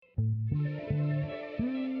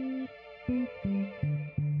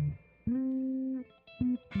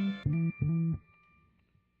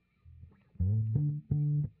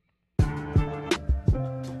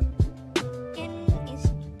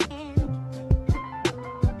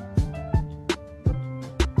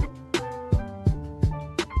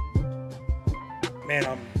Man,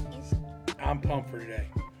 I'm pumped for today.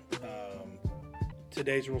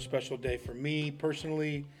 Today's a real special day for me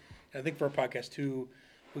personally, and I think for our podcast too.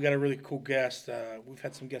 We got a really cool guest. We've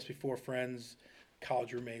had some guests before, friends,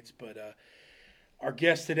 college roommates, but our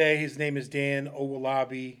guest today, his name is Dan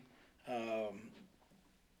Owolabi,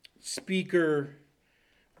 speaker,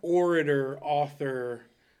 orator, author,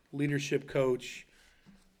 leadership coach.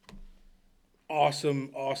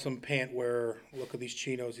 Awesome pant wearer. Look at these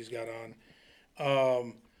chinos he's got on.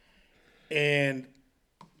 And,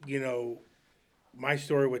 you know, my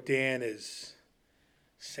story with Dan is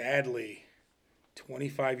sadly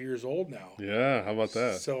 25 years old now. Yeah, how about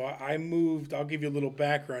that? So I moved, I'll give you a little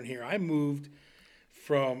background here. I moved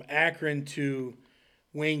from Akron to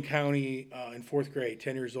Wayne County in fourth grade,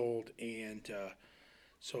 10 years old. And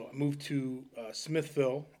so I moved to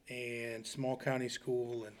Smithville and small county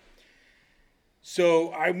school. And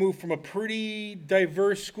so I moved from a pretty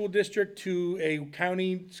diverse school district to a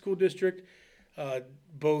county school district,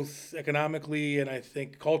 both economically and I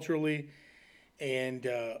think culturally. And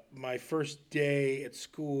my first day at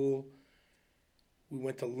school, we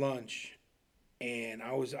went to lunch, and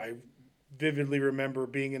I vividly remember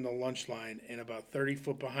being in the lunch line, and about 30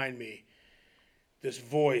 foot behind me, this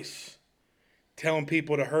voice telling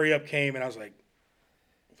people to hurry up came, and I was like,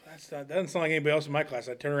 that doesn't sound like anybody else in my class.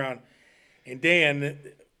 I turn around. And Dan,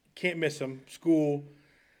 can't miss him, school,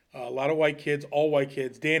 a lot of white kids, all white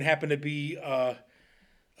kids. Dan happened to be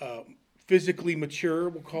physically mature,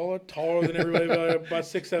 we'll call it, taller than everybody, about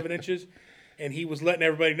 6-7 inches. And he was letting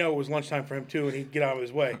everybody know it was lunchtime for him, too, and he'd get out of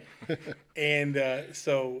his way. And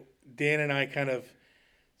so Dan and I kind of,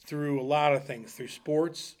 through a lot of things, through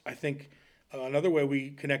sports. I think another way we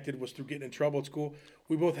connected was through getting in trouble at school.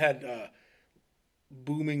 We both had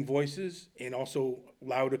booming voices and also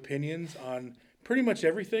loud opinions on pretty much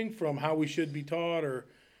everything from how we should be taught or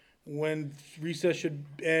when recess should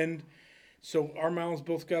end. So our mouths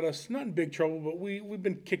both got us not in big trouble, but we've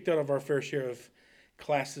been kicked out of our fair share of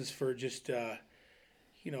classes for just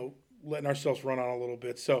letting ourselves run on a little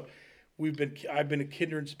bit. So I've been a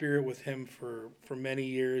kindred spirit with him for many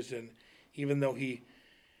years, and even though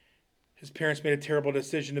his parents made a terrible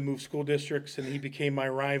decision to move school districts, and he became my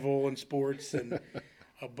rival in sports. And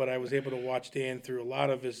but I was able to watch Dan through a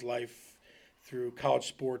lot of his life, through college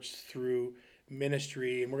sports, through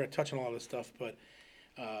ministry, and we're going to touch on a lot of this stuff. But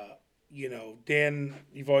Dan,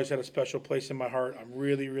 you've always had a special place in my heart. I'm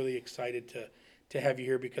really, really excited to have you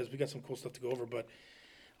here because we got some cool stuff to go over. But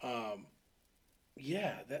I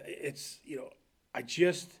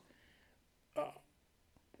just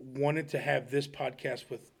wanted to have this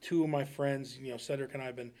podcast with two of my friends. Cedric and I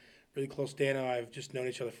have been really close. Dan and I have just known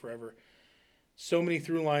each other forever. So many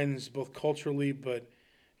through lines, both culturally, but,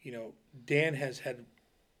 Dan has had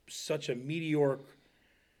such a meteoric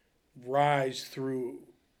rise through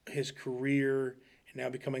his career and now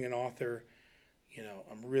becoming an author.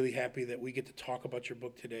 I'm really happy that we get to talk about your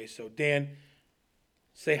book today. So, Dan,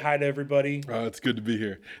 say hi to everybody. It's good to be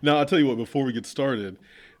here. Now, I'll tell you what, before we get started,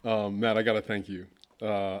 Matt, I got to thank you.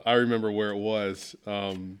 I remember where it was.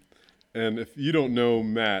 And if you don't know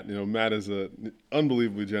Matt, Matt is an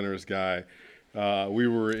unbelievably generous guy. We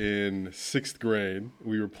were in 6th grade.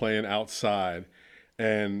 We were playing outside.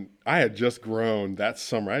 And I had just grown that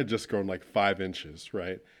summer. I had just grown like 5 inches,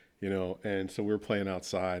 right? And so we were playing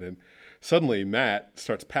outside. And suddenly Matt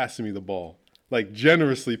starts passing me the ball, like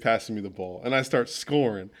generously passing me the ball. And I start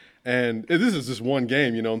scoring. And this is just one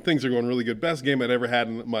game, and things are going really good. Best game I'd ever had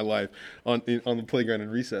in my life on the playground in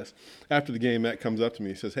recess. After the game, Matt comes up to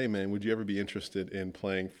me. He says, "Hey, man, would you ever be interested in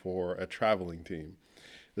playing for a traveling team?"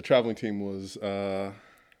 The traveling team was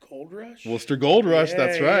Gold Rush? Worcester Gold Rush. Yeah,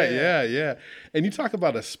 that's right. yeah. Yeah. And you talk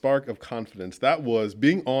about a spark of confidence. That was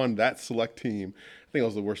being on that select team. I think I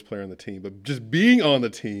was the worst player on the team, but just being on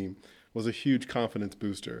the team was a huge confidence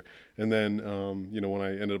booster. And then, when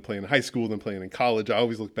I ended up playing in high school, then playing in college, I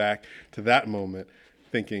always look back to that moment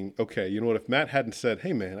thinking, okay, you know what, if Matt hadn't said,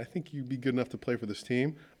 "Hey, man, I think you'd be good enough to play for this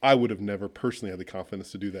team," I would have never personally had the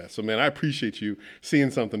confidence to do that. So, man, I appreciate you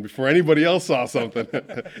seeing something before anybody else saw something.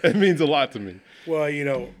 It means a lot to me. Well,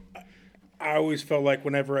 I always felt like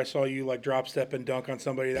whenever I saw you like drop step and dunk on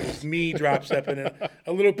somebody, that was me drop stepping, and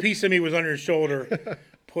a little piece of me was on your shoulder,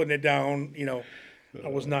 putting it down. I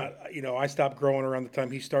was not. I stopped growing around the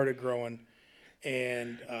time he started growing,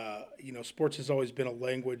 and sports has always been a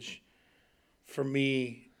language for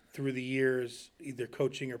me through the years, either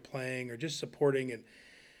coaching or playing or just supporting, and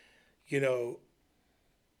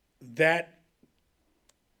that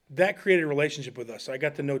created a relationship with us. I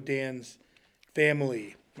got to know Dan's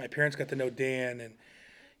family. My parents got to know Dan, and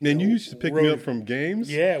you used to pick me up from games?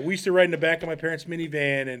 Yeah, we used to ride in the back of my parents'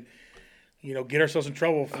 minivan, and get ourselves in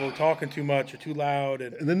trouble for talking too much or too loud.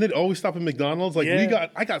 And And then they'd always stop at McDonald's. Like Yeah.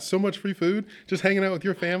 I got so much free food just hanging out with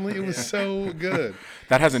your family. It was so good.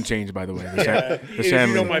 That hasn't changed, by the way. The if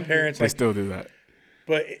Shanley, my parents, they like, still do that.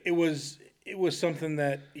 but it was something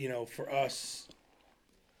that for us,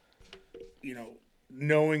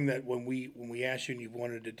 knowing that when we asked you and you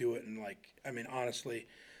wanted to do it, and honestly,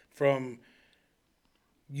 from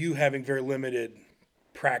you having very limited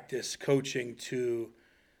practice coaching to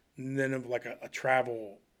then of like a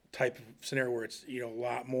travel type of scenario where it's a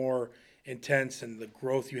lot more intense, and the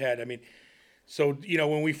growth you had. So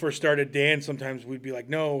when we first started, Dan, sometimes we'd be like,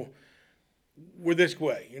 no, we're this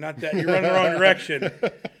way. You're not that. You're running the wrong direction.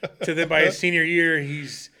 To then by his senior year,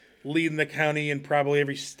 he's leading the county in probably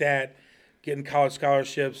every stat, getting college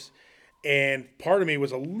scholarships. And part of me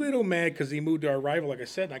was a little mad because he moved to our rival, like I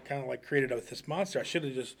said, and I kind of created this monster. I should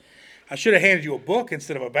have handed you a book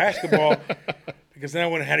instead of a basketball, because then I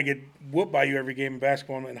wouldn't have had to get whooped by you every game in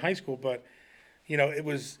basketball in high school. But it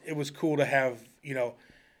was cool to have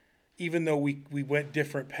even though we went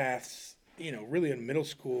different paths, really in middle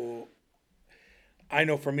school. I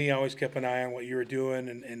know for me, I always kept an eye on what you were doing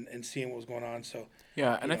and seeing what was going on. So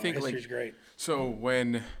Yeah, and I think history's great. So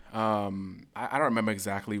when I don't remember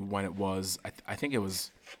exactly when it was. I think it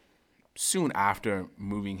was soon after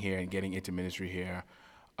moving here and getting into ministry here.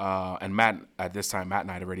 And Matt, at this time, Matt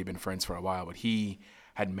and I had already been friends for a while, but he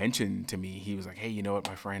had mentioned to me, he was like, hey, you know what,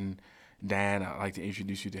 my friend Dan, I'd like to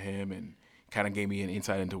introduce you to him, and kind of gave me an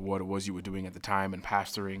insight into what it was you were doing at the time and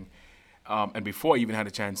pastoring. And before I even had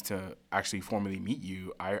a chance to actually formally meet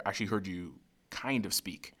you, I actually heard you kind of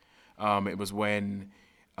speak. It was when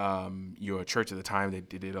your church at the time, they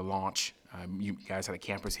did a launch. You guys had a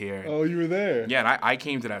campus here. Oh, you were there. Yeah, and I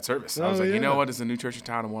came to that service. I was like, yeah. you know what, it's a new church in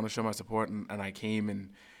town. I want to show my support. And I came,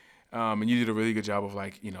 and you did a really good job of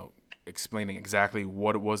explaining exactly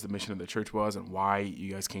what it was the mission of the church was and why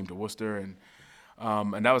you guys came to Worcester. And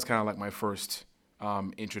that was kind of like my first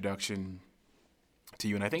introduction to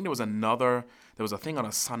you. And I think there was a thing on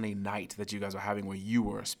a Sunday night that you guys were having where you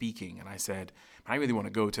were speaking, and I said, I really want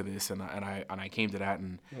to go to this, and I came to that,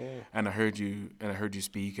 and I heard you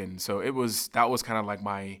speak, and so that was kind of like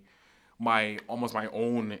my almost my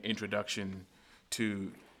own introduction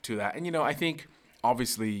to that. And I think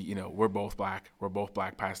obviously we're both black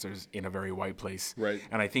pastors in a very white place, Right.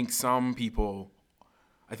 And I think some people's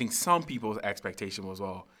expectation was,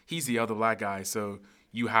 well, he's the other black guy, so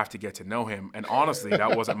you have to get to know him. And honestly,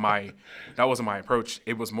 that wasn't my approach.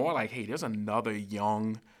 It was more like, hey, there's another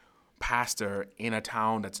young pastor in a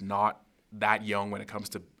town that's not that young when it comes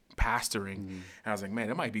to pastoring. Mm-hmm. And I was like, man,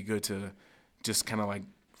 it might be good to just kind of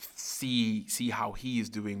see how he is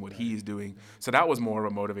doing what he is doing. So that was more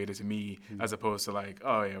of a motivator to me, as opposed to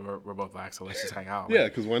oh yeah, we're both black, so let's just hang out. Yeah,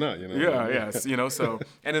 because why not? Yeah, so,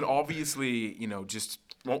 and then obviously, just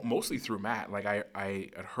mostly through Matt, I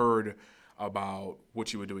had heard about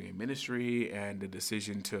what you were doing in ministry and the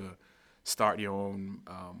decision to start your own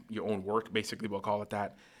work, basically, we'll call it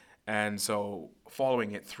that. And so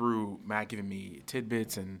following it through, Matt giving me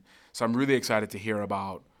tidbits, and so I'm really excited to hear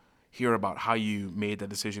about how you made that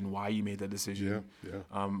decision, why you made that decision.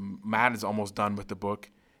 Yeah. Matt is almost done with the book.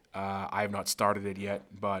 I have not started it yet,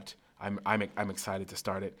 but I'm excited to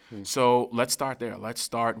start it. So let's start there. Let's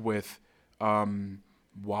start with how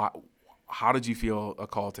did you feel a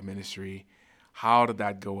call to ministry? How did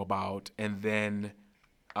that go about? And then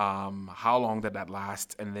how long did that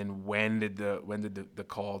last? And then when did the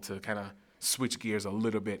call to kind of switch gears a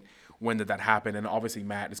little bit, when did that happen? And obviously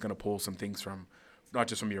Matt is going to pull some things from, not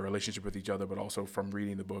just from your relationship with each other, but also from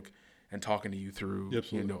reading the book and talking to you through,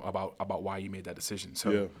 about why you made that decision.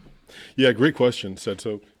 So yeah, great question,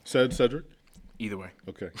 Cedric. Either way.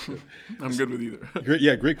 Okay. I'm good with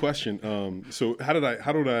either. Great question. So how did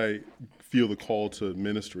I feel the call to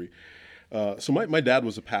ministry? So my dad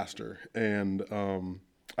was a pastor, and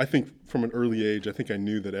I think from an early age, I think I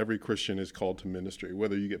knew that every Christian is called to ministry,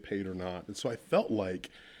 whether you get paid or not. And so I felt like,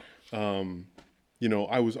 I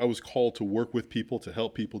was called to work with people, to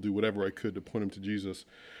help people, do whatever I could to point them to Jesus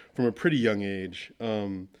from a pretty young age.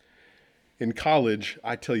 In college,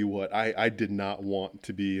 I tell you what, I did not want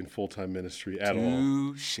to be in full-time ministry at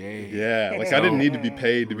all. Touche. Yeah, I didn't need to be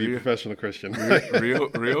paid to be a professional Christian.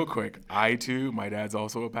 real quick. I too, my dad's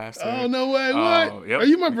also a pastor. Oh, no way. What? Yep. Are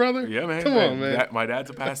you my brother? Yeah, man. Come on, man. My dad's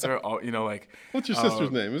a pastor. What's your sister's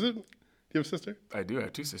name? Is it? Do you have a sister? I do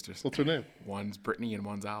have two sisters. What's her name? One's Brittany and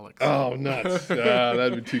one's Alex. Oh, nuts.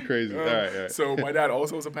 That'd be too crazy. All right. So my dad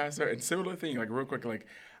also was a pastor, and similar thing, real quick,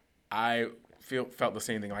 I felt the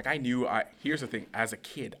same thing. Here's the thing. As a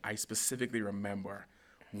kid, I specifically remember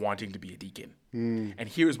wanting to be a deacon. And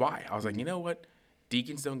here's why. I was like, you know what?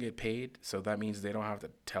 deacons don't get paid, so that means they don't have to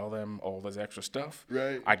tell them all this extra stuff.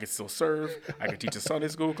 Right. I could still serve. I could teach a Sunday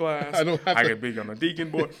school class. I don't have to- could be on a deacon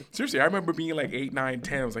board. Seriously, I remember being like 8, 9,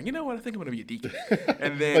 10. I was like, you know what? I think I'm gonna be a deacon.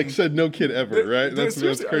 And then Like said no kid ever, right? That's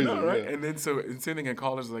seriously, crazy. I know, right? Yeah. And then same thing in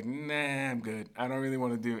college. I was like, nah, I'm good. I don't really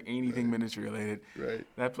want to do anything ministry related. Right.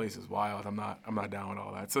 That place is wild. I'm not down with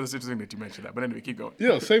all that. So it's interesting that you mentioned that. But anyway, keep going.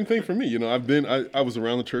 Same thing for me. I was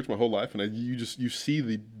around the church my whole life, and you see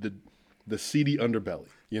the seedy underbelly.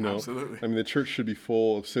 Absolutely. I mean, the church should be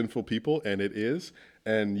full of sinful people, and it is.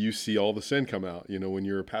 And you see all the sin come out, when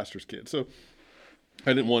you're a pastor's kid. So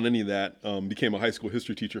I didn't want any of that. Became a high school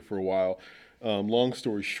history teacher for a while. Long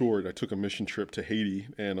story short, I took a mission trip to Haiti,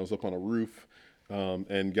 and I was up on a roof,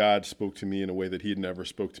 and God spoke to me in a way that He had never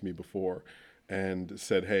spoke to me before, and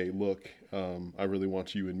said, "Hey, look, I really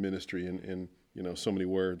want you in ministry," in so many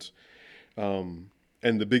words.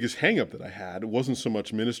 And the biggest hang-up that I had, it wasn't so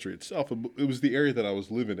much ministry itself. It was the area that I was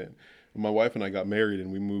living in. My wife and I got married,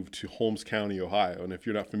 and we moved to Holmes County, Ohio. And if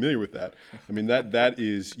you're not familiar with that, I mean, that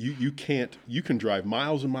is, you can drive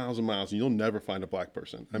miles and miles and miles, and you'll never find a black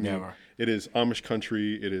person. I mean, Never. It is Amish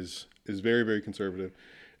country. It is very, very conservative,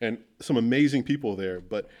 and some amazing people there.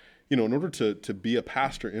 But, in order to be a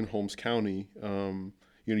pastor in Holmes County,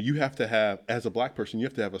 you have to have, as a black person, you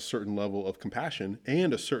have to have a certain level of compassion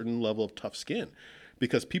and a certain level of tough skin,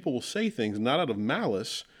 because people will say things not out of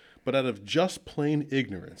malice, but out of just plain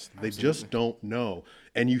ignorance. They just don't know.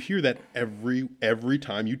 And you hear that every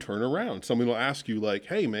time you turn around. Somebody will ask you, like,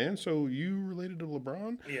 "Hey, man, so you related to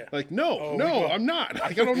LeBron?" Yeah. Like, no, I'm not.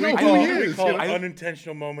 Like, I don't know We who call, he we is. call you it know?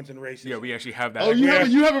 unintentional moments in racism. Yeah, we actually have that. Oh, you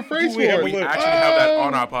have a phrase for We have it. a We look. actually have that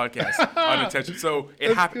on our podcast, unintentional. So it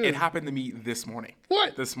good. happened to me this morning.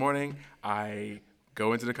 What? This morning, I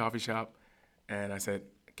go into the coffee shop, and I said,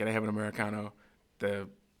 "Can I have an Americano?" The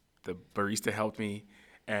barista helped me,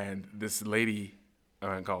 and this lady, I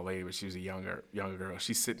wouldn't call her a lady, but she was a younger girl.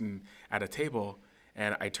 She's sitting at a table,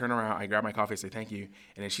 and I turn around, I grab my coffee, I say thank you,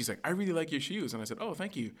 and then she's like, "I really like your shoes," and I said, "Oh,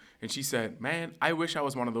 thank you," and she said, "Man, I wish I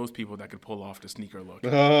was one of those people that could pull off the sneaker look."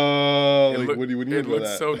 Oh, like, Look- what do you mean it by looks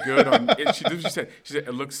that? so good on. She said,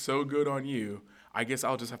 "It looks so good on you. I guess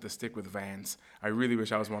I'll just have to stick with Vans. I really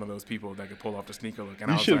wish I was one of those people that could pull off the sneaker look."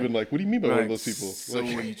 And I You was should have been like, "What do you mean by one of those people?" So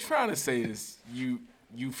Like, what you trying to say is you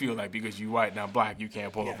feel like because you white and I'm black, you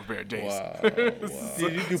can't pull off a pair of J's.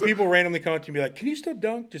 Do people randomly come up to you and be like, "Can you still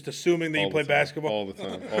dunk?" Just assuming that you all the play time, basketball. all the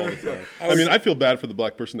time. I mean, I feel bad for the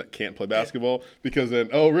black person that can't play basketball, because then,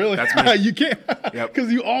 oh, really? That's me. You can't, Yep.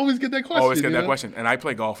 because you always get that question. Always get you that know? question, and I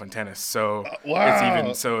play golf and tennis, so wow.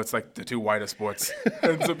 it's like the two whitest sports.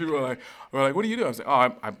 And so people are like, "What do you do?" I was like,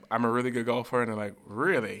 "Oh, I'm a really good golfer," and they're like,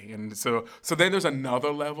 "Really?" And so then there's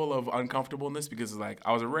another level of uncomfortableness, because it's like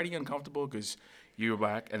I was already uncomfortable because you were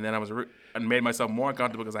black, and then and made myself more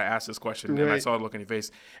uncomfortable because I asked this question and I Right. saw the look in your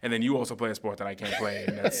face, and then you also play a sport that I can't play,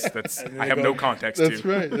 and that's I have no context That's to.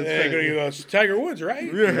 right. That's Hey, right. you go, Tiger Woods,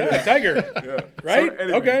 right? Yeah, Tiger. Right? So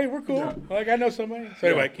anyway, okay, we're cool. Like, I know somebody. So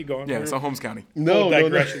anyway, keep going. Yeah, so Holmes County. No, Full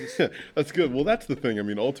digressions. That's good. Well, that's the thing. I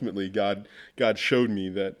mean, ultimately, God showed me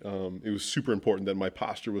that it was super important that my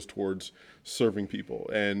posture was towards serving people.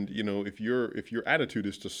 And if your attitude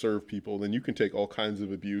is to serve people, then you can take all kinds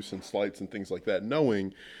of abuse and slights and things like that,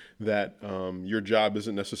 knowing that your job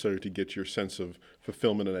isn't necessarily to get your sense of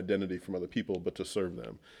fulfillment and identity from other people, but to serve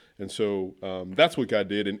them. And so that's what God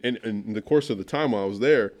did. And in the course of the time while I was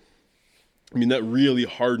there, I mean, that really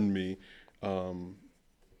hardened me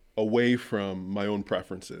away from my own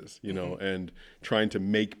preferences, and trying to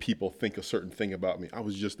make people think a certain thing about me. I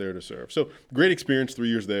was just there to serve. So great experience, 3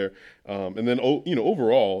 years there. And then,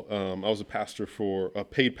 overall, I was a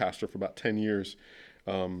paid pastor for about 10 years.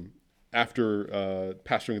 After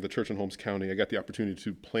pastoring at the church in Holmes County, I got the opportunity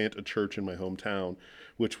to plant a church in my hometown,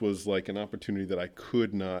 which was like an opportunity that I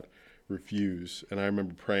could not refuse. And I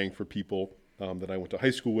remember praying for people that I went to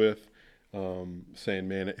high school with, saying,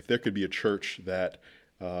 man, if there could be a church that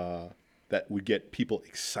would get people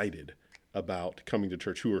excited about coming to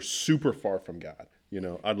church who are super far from God,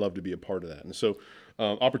 I'd love to be a part of that. And so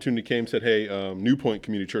opportunity came, said, hey, New Point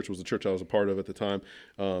Community Church was the church I was a part of at the time.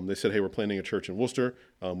 They said, hey, we're planning a church in Worcester.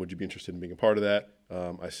 Would you be interested in being a part of that?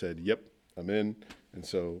 I said, yep, I'm in. And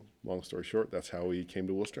so long story short, that's how we came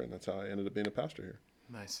to Worcester, and that's how I ended up being a pastor here.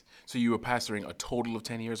 Nice. So you were pastoring a total of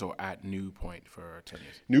 10 years, or at New Point for 10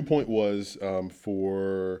 years? New Point was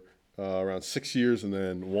for around 6 years, and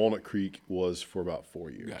then Walnut Creek was for about 4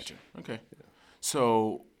 years. Gotcha. Okay. Yeah.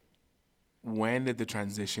 So when did the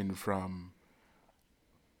transition from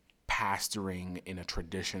pastoring in a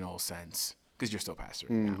traditional sense because you're still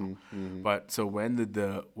pastoring now. But so when did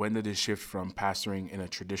it shift from pastoring in a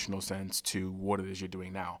traditional sense to what it is you're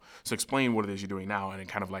doing now? So explain what it is you're doing now, and then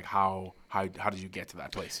kind of like how did you get to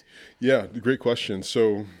that place? Yeah, great question.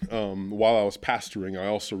 So while I was pastoring, I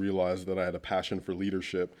also realized that I had a passion for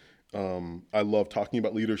leadership. I love talking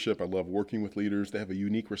about leadership. I love working with leaders. They have a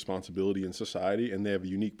unique responsibility in society, and they have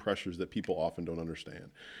unique pressures that people often don't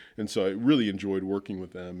understand. And so I really enjoyed working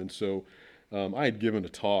with them. And so I had given a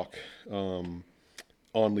talk on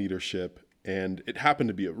leadership, and it happened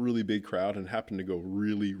to be a really big crowd and happened to go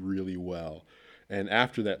really, really well. And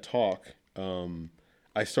after that talk,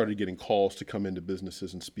 I started getting calls to come into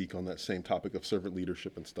businesses and speak on that same topic of servant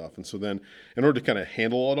leadership and stuff. And so then, in order to kind of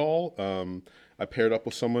handle it all, I paired up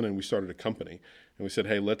with someone and we started a company. And we said,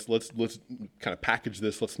 hey, let's kind of package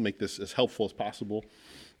this. Let's make this as helpful as possible.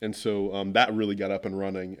 And so that really got up and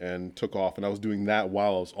running and took off. And I was doing that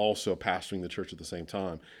while I was also pastoring the church at the same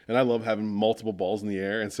time. And I love having multiple balls in the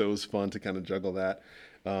air. And so it was fun to kind of juggle that.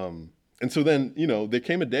 And so then, there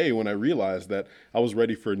came a day when I realized that I was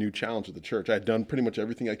ready for a new challenge at the church. I had done pretty much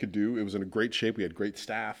everything I could do. It was in a great shape. We had great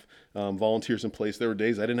staff, volunteers in place. There were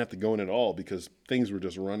days I didn't have to go in at all because things were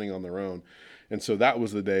just running on their own. And so that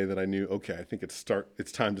was the day that I knew, okay, I think it's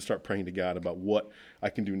time to start praying to God about what I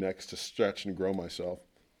can do next to stretch and grow myself.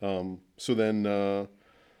 So then,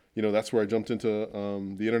 that's where I jumped into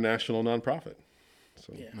the international nonprofit.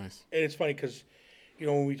 So Yeah. Nice. And it's funny because,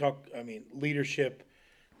 when we talk, leadership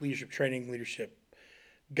training, leadership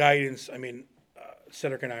guidance.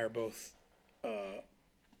 Cedric and I are both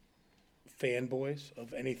fanboys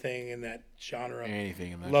of anything in that genre.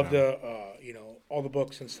 Anything in that Love genre. all the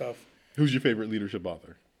books and stuff. who's your favorite leadership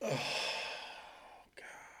author?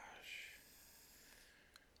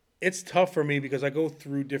 It's tough for me because I go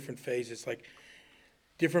through different phases. Like,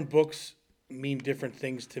 different books mean different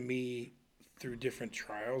things to me through different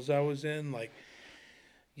trials I was in. Like,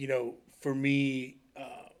 for me,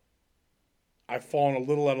 I've fallen a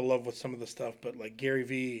little out of love with some of the stuff, but like Gary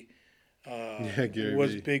Vee Gary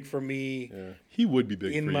was Vee. big for me Yeah, he would be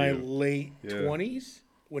big in for my you. late Yeah. 20s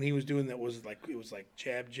when he was doing that. It was like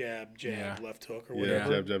jab, jab, jab, Yeah. left hook or Yeah,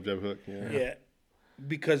 whatever. jab, hook. Yeah. Yeah,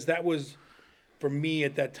 because that was for me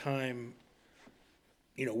at that time.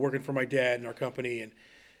 Working for my dad in our company, and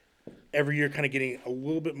every year kind of getting a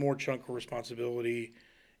little bit more chunk of responsibility,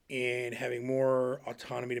 and having more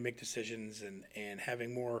autonomy to make decisions, and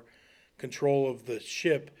having more control of the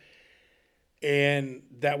ship. And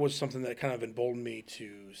that was something that kind of emboldened me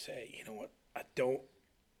to say, you know what,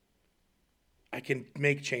 I can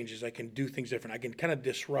make changes. I can do things different. I can kind of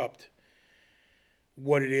disrupt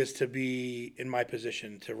what it is to be in my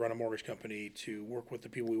position, to run a mortgage company, to work with the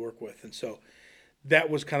people we work with. And so that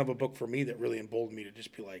was kind of a book for me that really emboldened me to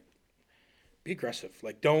just be like, be aggressive.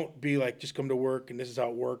 Like, don't be like, just come to work and this is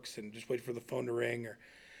how it works and just wait for the phone to ring. Or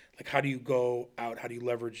like, how do you go out? How do you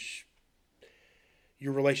leverage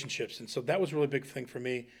your relationships? And so that was a really big thing for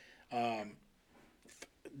me. That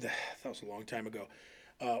was a long time ago.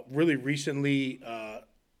 Really recently,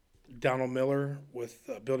 Donald Miller with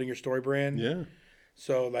Building Your Story Brand. Yeah.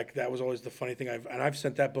 So like that was always the funny thing. I've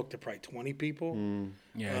sent that book to probably 20 people.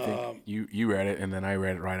 Yeah, I think you read it, and then I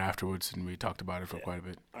read it right afterwards, and we talked about it for quite a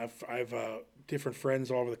bit. I've different friends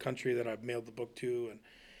all over the country that I've mailed the book to, and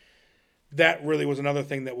that really was another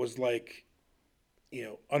thing that was like,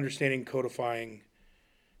 understanding, codifying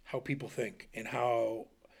how people think, and how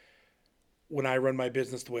when I run my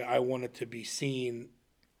business the way I want it to be seen,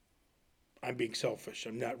 I'm being selfish.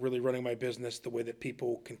 I'm not really running my business the way that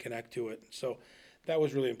people can connect to it. So that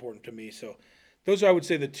was really important to me. So those are, I would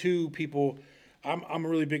say, the two people. I'm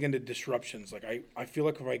really big into disruptions. Like I feel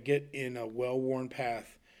like if I get in a well-worn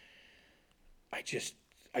path, I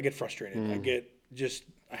get frustrated.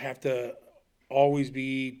 I have to always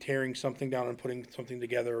be tearing something down and putting something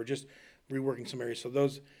together, or just reworking some areas. So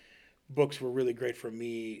those books were really great for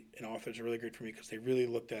me, and authors are really great for me because they really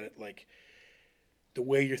looked at it like the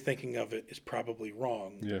way you're thinking of it is probably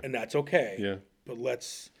wrong, and that's okay. Yeah. But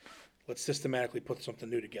let's systematically put something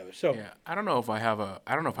new together. So Yeah, I don't know if I have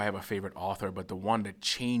a favorite author, but the one that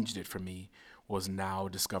changed it for me was Now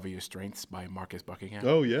Discover Your Strengths by Marcus Buckingham.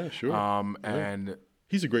 Oh yeah, sure. And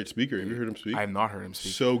He's a great speaker. Have you heard him speak? I have not heard him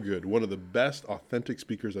speak. So good. One of the best authentic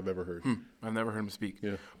speakers I've ever heard. I've never heard him speak.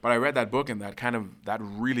 Yeah. But I read that book, and that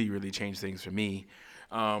really, really changed things for me.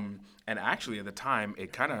 And actually, at the time,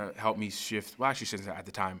 it kind of helped me shift. Well, actually, since at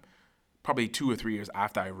the time, probably 2 or 3 years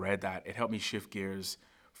after I read that, it helped me shift gears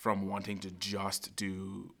from wanting to just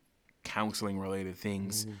do counseling-related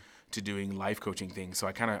things to doing life coaching things. So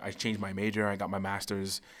I changed my major. I got my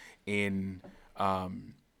master's in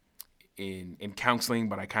counseling,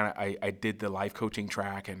 but I did the life coaching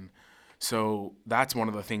track, and So that's one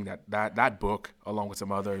of the things that book, along with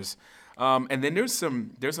some others, and then there's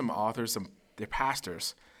some authors, they're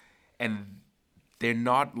pastors, and they're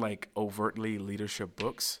not like overtly leadership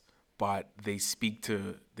books, but they speak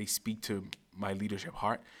to my leadership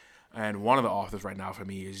heart. And one of the authors right now for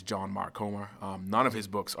me is John Mark Comer. None of his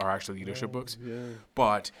books are actually leadership books,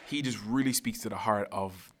 but he just really speaks to the heart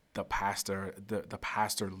of the pastor, the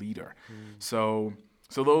pastor leader. So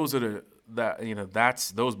those are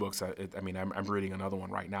that's those books. I'm reading another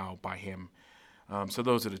one right now by him. So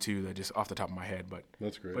those are the two that just off the top of my head. But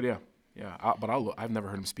That's great. But yeah. I've never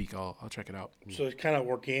heard him speak. I'll check it out. So it's kind of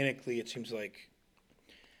organically, it seems like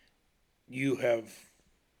you have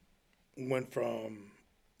went from,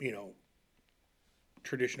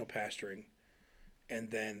 traditional pastoring, and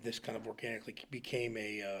then this kind of organically became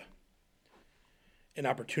an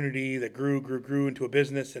opportunity that grew into a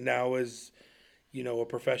business, and now is, a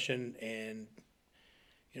profession. And,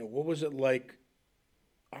 what was it like?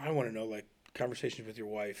 I want to know, like, conversations with your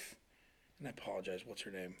wife, and I apologize, what's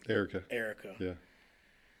her name? Erica. Yeah.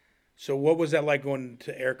 So what was that like going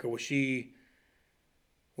to Erica? Was she,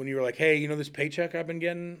 when you were like, hey, this paycheck I've been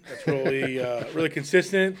getting, that's really really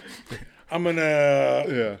consistent. I'm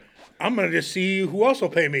gonna just see who else will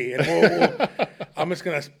pay me, and I'm just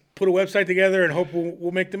gonna put a website together and hope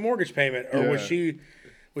we'll make the mortgage payment. Or was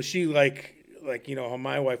she like how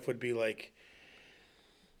my wife would be, like,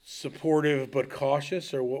 supportive but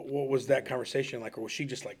cautious, or what was that conversation like? Or was she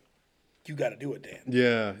just like, you got to do it, Dan?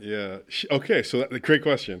 Yeah. Okay, so great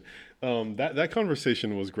question. That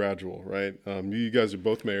conversation was gradual, right? You guys are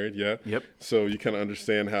both married, yeah? Yep. So you kind of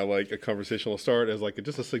understand how, like, a conversation will start as, like,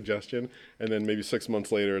 just a suggestion, and then maybe 6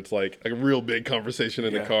 months later it's like a real big conversation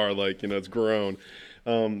in the car, like, it's grown.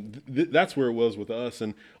 That's where it was with us,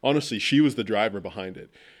 and honestly, she was the driver behind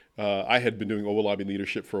it. I had been doing Owolabi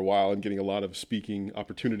leadership for a while and getting a lot of speaking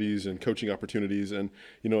opportunities and coaching opportunities. And,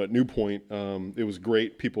 at New Point, it was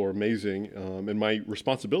great. People are amazing. And my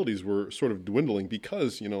responsibilities were sort of dwindling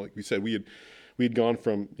because, like we said, we had gone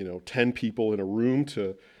from, 10 people in a room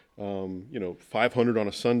to, 500 on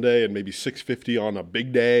a Sunday and maybe 650 on a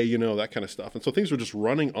big day, that kind of stuff. And so things were just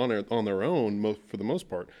running on their own for the most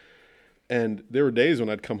part. And there were days when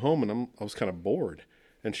I'd come home and I was kind of bored.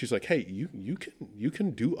 And she's like, hey, you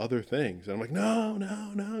can do other things. And I'm like,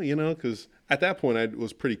 no, because at that point I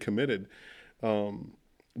was pretty committed.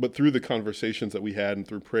 But through the conversations that we had and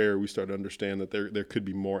through prayer, we started to understand that there could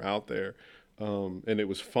be more out there. And it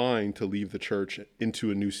was fine to leave the church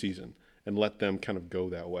into a new season and let them kind of go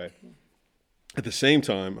that way. At the same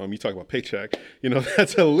time, you talk about paycheck,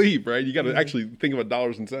 that's a leap, right? You got to actually think about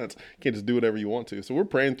dollars and cents. You can't just do whatever you want to. So we're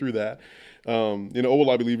praying through that.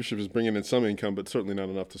 Owolabi Leadership is bringing in some income, but certainly not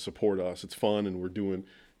enough to support us. It's fun, and we're doing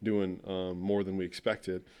more than we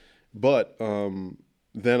expected. But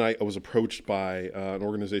then I was approached by an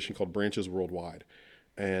organization called Branches Worldwide.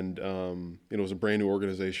 And it was a brand new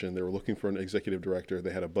organization. They were looking for an executive director.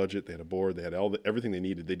 They had a budget. They had a board. They had everything they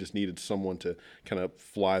needed. They just needed someone to kind of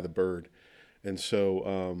fly the bird. And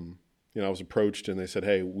so, I was approached, and they said,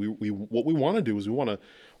 "Hey, what we want to do is we want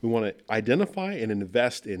to identify and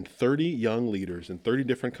invest in 30 young leaders in 30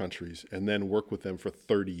 different countries, and then work with them for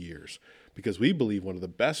 30 years, because we believe one of the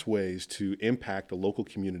best ways to impact a local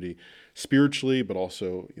community spiritually, but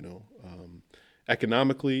also,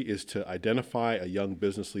 economically, is to identify a young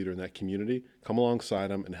business leader in that community, come alongside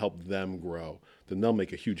them, and help them grow. Then they'll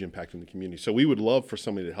make a huge impact in the community. So we would love for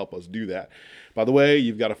somebody to help us do that. By the way,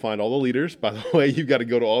 you've got to find all the leaders. By the way, you've got to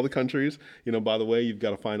go to all the countries. By the way, you've got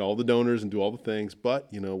to find all the donors and do all the things. But,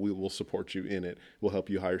 we will support you in it. We'll help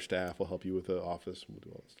you hire staff. We'll help you with the office. We'll do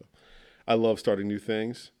all that stuff. I love starting new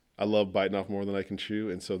things. I love biting off more than I can chew.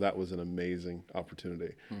 And so that was an amazing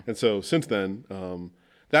opportunity. And so since then,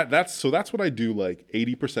 that's what I do like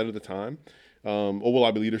 80% of the time.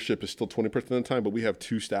 Owolabi Leadership is still 20% of the time, but we have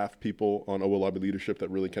 2 staff people on Owolabi Leadership that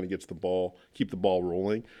really kind of keep the ball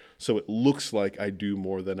rolling. So it looks like I do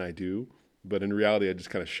more than I do, but in reality, I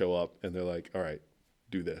just kind of show up and they're like, all right,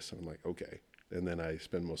 do this. And I'm like, okay. And then I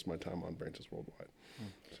spend most of my time on Branches Worldwide.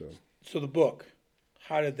 So the book,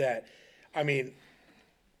 how did that,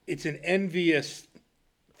 it's an envious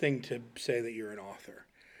thing to say that you're an author.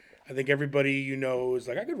 I think everybody is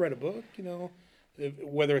like, I could write a book,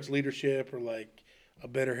 whether it's leadership or like a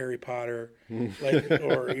better Harry Potter, like,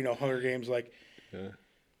 or, Hunger Games. Like,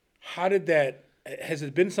 how did that, has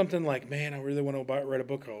it been something like, man, I really want to write a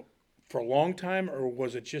book for a long time, or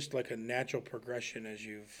was it just like a natural progression as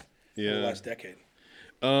you've, in the last decade?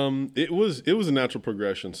 It was a natural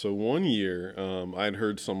progression. So one year, I had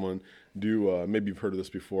heard someone do, maybe you've heard of this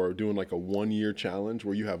before, doing like a 1-year challenge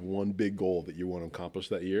where you have one big goal that you want to accomplish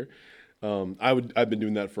that year. I've been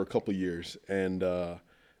doing that for a couple of years, and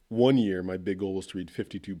one year my big goal was to read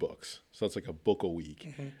 52 books. So that's like a book a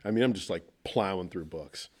week. I mean, I'm just like plowing through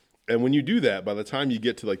books. And when you do that, by the time you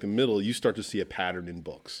get to like the middle, you start to see a pattern in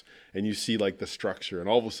books, and you see like the structure, and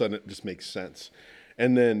all of a sudden it just makes sense.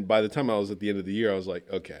 And then by the time I was at the end of the year, I was like,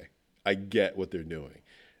 okay, I get what they're doing.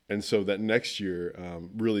 And so that next year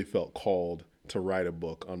really felt called to write a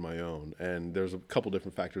book on my own. And there's a couple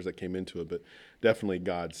different factors that came into it, but definitely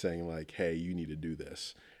God saying like, hey, you need to do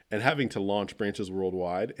this. And having to launch Branches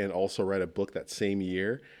Worldwide and also write a book that same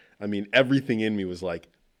year, I mean, everything in me was like,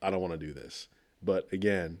 I don't want to do this. But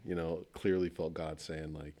again, clearly felt God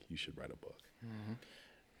saying like, you should write a book. Mm-hmm.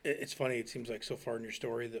 It's funny. It seems like so far in your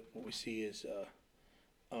story that what we see is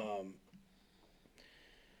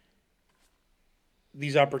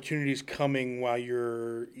these opportunities coming while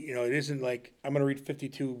you're, it isn't like I'm going to read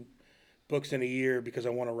 52 books in a year because I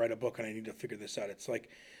want to write a book and I need to figure this out. It's like,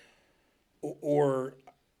 or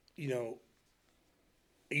you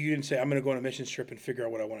didn't say I'm going to go on a mission trip and figure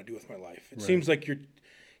out what I want to do with my life. It seems like you're,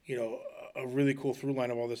 a really cool through line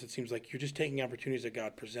of all this. It seems like you're just taking opportunities that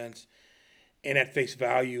God presents and at face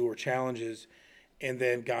value or challenges, and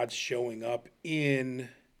then God's showing up in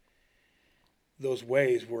those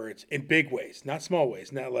ways where it's in big ways, not small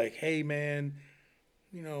ways. Not like, hey man,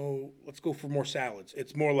 let's go for more salads.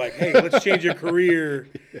 It's more like, hey, let's change your career.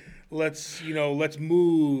 Let's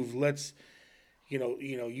move. Let's,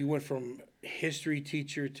 you went from history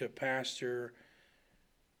teacher to pastor,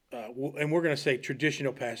 and we're going to say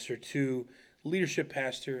traditional pastor to leadership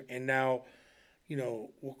pastor. And now,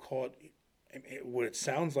 we'll call it, what it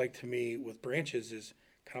sounds like to me with Branches is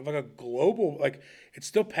kind of like a global, like it's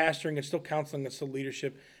still pastoring, it's still counseling, it's still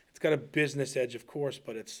leadership. It's got a business edge, of course,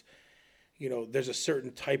 but it's, there's a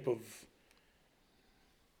certain type of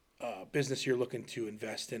business you're looking to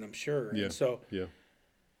invest in, I'm sure. Yeah. And so, yeah.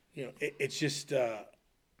 It's just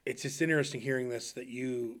interesting hearing this, that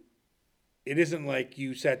it isn't like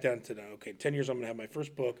you sat down and said, okay, 10 years I'm going to have my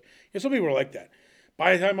first book. Some people are like that.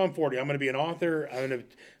 By the time I'm 40, I'm going to be an author. I'm going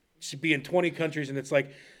to be in 20 countries. And it's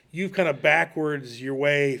like, you've kind of backwards your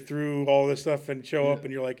way through all this stuff and show up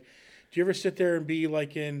and you're like, do you ever sit there and be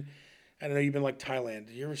like I don't know, you've been like Thailand.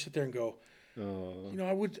 Do you ever sit there and go,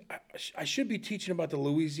 I should be teaching about the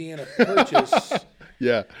Louisiana Purchase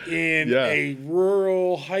in a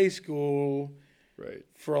rural high school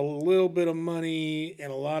for a little bit of money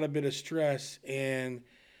and a lot of bit of stress. And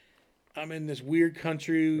I'm in this weird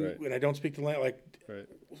country and I don't speak the language.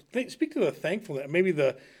 Speak to the thankfulness, maybe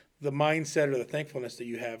the mindset or the thankfulness that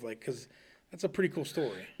you have, because that's a pretty cool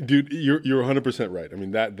story. Dude, you're 100% right. I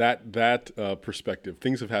mean, that perspective,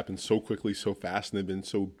 things have happened so quickly, so fast, and they've been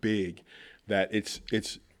so big that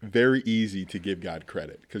it's very easy to give God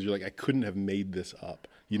credit, because you're like, I couldn't have made this up.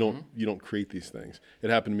 You don't create these things. It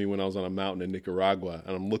happened to me when I was on a mountain in Nicaragua,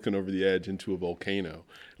 and I'm looking over the edge into a volcano,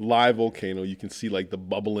 live volcano. You can see like the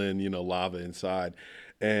bubbling, lava inside.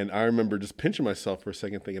 And I remember just pinching myself for a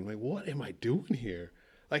second, thinking, like, what am I doing here?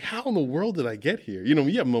 Like, how in the world did I get here? You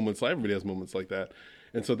have moments like everybody has moments like that.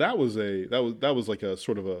 And so that was like a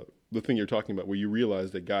sort of the thing you're talking about, where you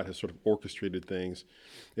realize that God has sort of orchestrated things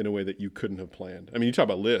in a way that you couldn't have planned. I mean, you talk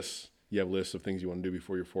about lists. You have lists of things you want to do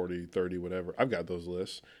before you're 40, 30, whatever. I've got those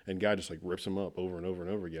lists, and God just like rips them up over and over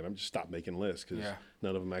and over again. I'm just stop making lists because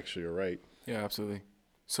none of them actually are right. Yeah, absolutely.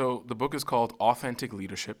 So the book is called Authentic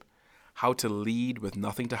Leadership: How to Lead with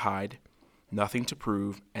Nothing to Hide, Nothing to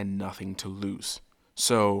Prove, and Nothing to Lose.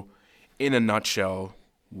 So, in a nutshell,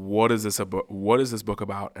 what is this book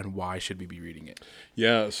about, and why should we be reading it?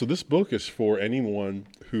 Yeah, so this book is for anyone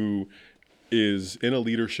who is in a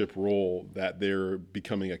leadership role that they're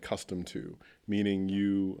becoming accustomed to, meaning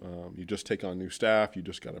you just take on new staff, you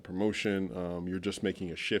just got a promotion, you're just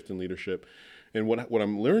making a shift in leadership. And what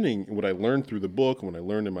I'm learning, what I learned through the book and what I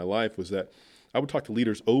learned in my life was that I would talk to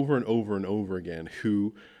leaders over and over and over again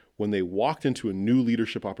who, when they walked into a new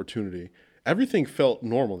leadership opportunity, everything felt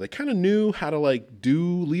normal. They kind of knew how to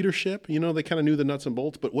do leadership, they kind of knew the nuts and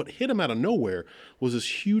bolts, but what hit them out of nowhere was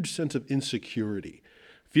this huge sense of insecurity,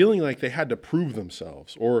 feeling like they had to prove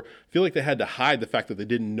themselves, or feel like they had to hide the fact that they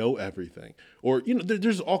didn't know everything, or,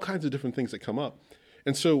 there's all kinds of different things that come up.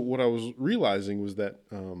 And so what I was realizing was that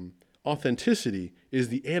authenticity is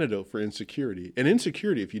the antidote for insecurity. And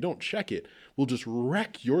insecurity, if you don't check it, will just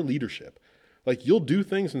wreck your leadership. Like, you'll do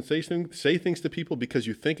things and say things to people because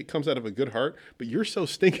you think it comes out of a good heart, but you're so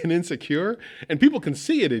stinking insecure, and people can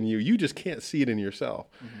see it in you. You just can't see it in yourself.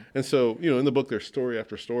 Mm-hmm. And so, in the book, there's story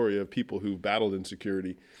after story of people who've battled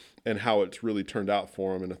insecurity and how it's really turned out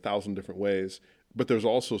for them in 1,000 different ways. But there's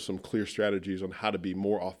also some clear strategies on how to be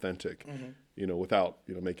more authentic, without,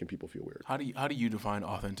 making people feel weird. How do you define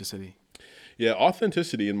authenticity? Yeah,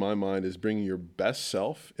 authenticity in my mind is bringing your best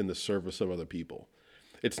self in the service of other people.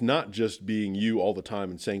 It's not just being you all the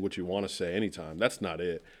time and saying what you want to say anytime. That's not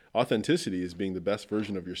it. Authenticity is being the best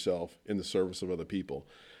version of yourself in the service of other people.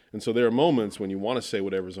 And so there are moments when you want to say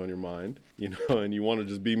whatever's on your mind, and you want to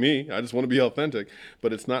just be me. I just want to be authentic,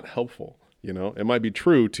 but it's not helpful. It might be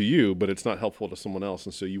true to you, but it's not helpful to someone else,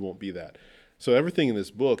 and so you won't be that. So everything in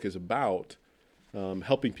this book is about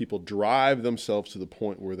helping people drive themselves to the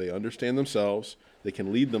point where they understand themselves, they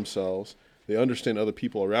can lead themselves, they understand other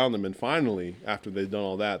people around them, and finally, after they've done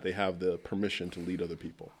all that, they have the permission to lead other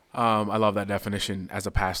people. I love that definition. As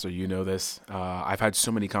a pastor, you know this. I've had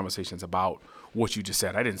so many conversations about what you just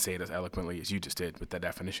said. I didn't say it as eloquently as you just did with that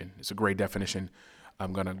definition. It's a great definition.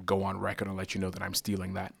 I'm gonna go on record and let you know that I'm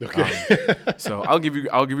stealing that. Okay. So I'll give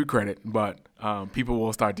you credit, but people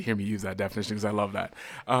will start to hear me use that definition because I love that.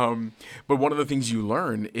 But one of the things you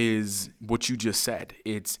learn is what you just said.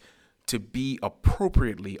 It's to be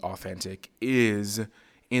appropriately authentic is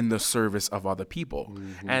in the service of other people.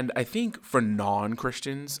 Mm-hmm. And I think for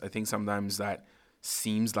non-Christians, I think sometimes that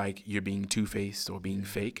seems like you're being two-faced or being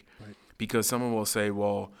fake, right? Because someone will say,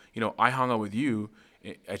 well, I hung out with you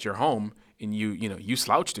at your home and you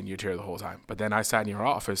slouched in your chair the whole time, but then I sat in your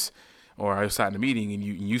office or I sat in a meeting and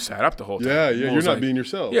you sat up the whole time. Yeah, you're not being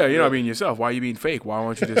yourself. Yeah, you're not being yourself. Why are you being fake? Why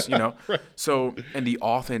don't you just, Right. So, and the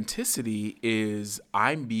authenticity is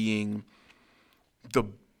I'm being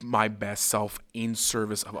my best self in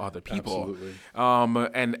service of other people.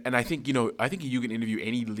 Absolutely. And I think, I think you can interview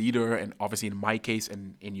any leader, and obviously in my case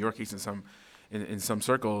and in your case in some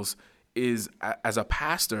circles, is as a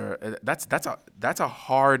pastor, that's a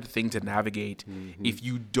hard thing to navigate if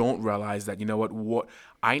you don't realize that, what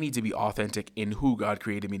I need to be authentic in who God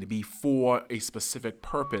created me to be for a specific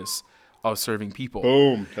purpose of serving people.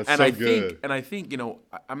 Boom. That's and so I good. think,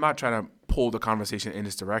 I'm not trying to pull the conversation in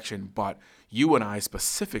this direction, but you and I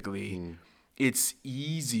specifically, it's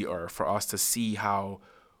easier for us to see how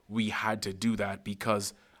we had to do that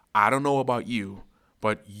because I don't know about you,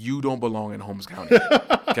 but you don't belong in Holmes County.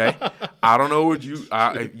 Okay, I don't know what you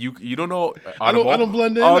don't know. I don't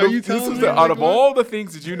blend in. Are you telling me? Out of all the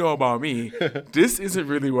things that you know about me, this isn't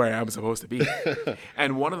really where I'm supposed to be.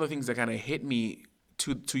 And one of the things that kind of hit me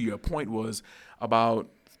to your point was about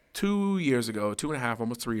 2 years ago, 2.5,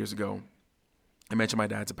 almost 3 years ago. I mentioned my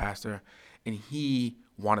dad's a pastor, and he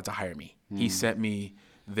wanted to hire me. He sent me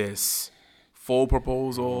this full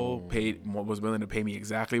proposal, was willing to pay me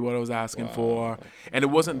exactly what I was asking for. And it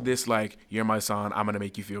wasn't this like, you're my son, I'm going to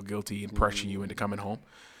make you feel guilty and pressure you into coming home.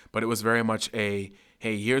 But it was very much hey,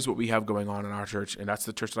 here's what we have going on in our church, and that's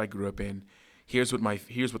the church that I grew up in. Here's what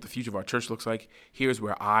the future of our church looks like. Here's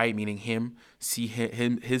where I, meaning him, see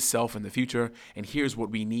his self in the future. And here's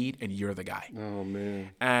what we need, and you're the guy. Oh,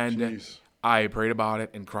 man. And Jeez. I prayed about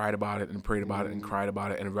it and cried about it and prayed about it and cried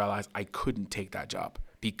about it and realized I couldn't take that job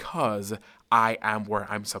because I am where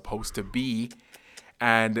I'm supposed to be.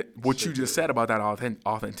 And what you just said about that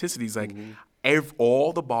authenticity is like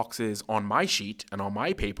all the boxes on my sheet and on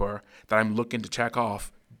my paper that I'm looking to check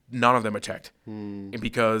off, none of them are checked. And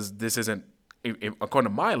because this isn't,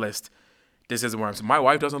 according to my list, this isn't where I'm. My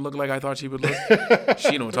wife doesn't look like I thought she would look.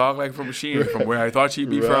 She don't talk like from where I thought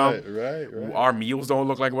she'd be from. Right. Our meals don't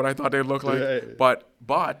look like what I thought they'd look like. Right.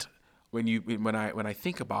 But when I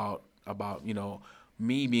think about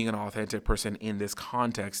me being an authentic person in this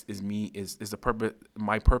context is the purpose.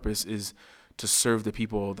 My purpose is to serve the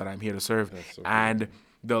people that I'm here to serve, So and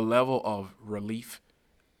the level of relief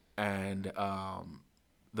and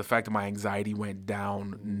the fact that my anxiety went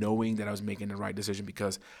down, knowing that I was making the right decision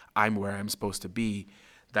because I'm where I'm supposed to be.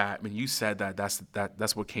 That when you said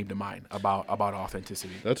that's what came to mind about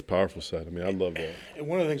authenticity. That's powerful, Seth. I mean, I love that. And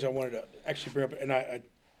one of the things I wanted to actually bring up, and I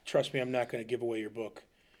trust me, I'm not going to give away your book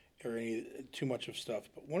or too much of stuff.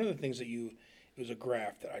 But one of the things that it was a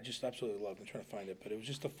graph that I just absolutely loved. I'm trying to find it, but it was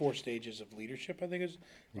just the 4 stages of leadership. I think is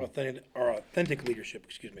authentic leadership.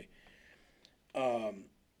 Excuse me.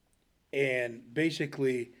 And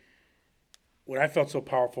basically, what I felt so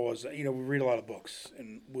powerful is we read a lot of books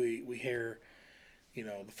and we hear,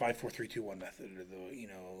 the 5, 4, 3, 2, 1 method,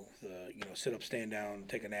 or the sit up, stand down,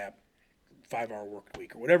 take a nap, 5-hour work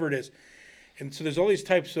week, or whatever it is. And so there's all these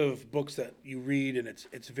types of books that you read, and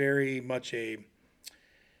it's very much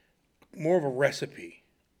more of a recipe.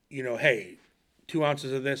 Hey, 2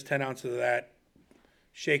 ounces of this, 10 ounces of that,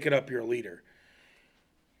 shake it up, you're a leader.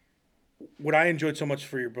 What I enjoyed so much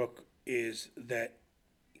for your book is that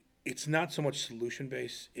it's not so much solution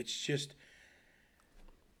based. It's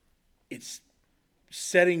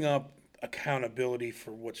setting up accountability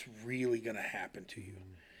for what's really going to happen to you.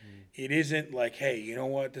 It isn't like, hey, you know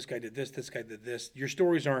what? This guy did this. This guy did this. Your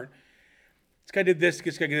stories aren't this guy did this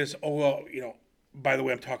did this. Oh well, by the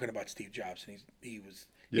way, I'm talking about Steve Jobs, and he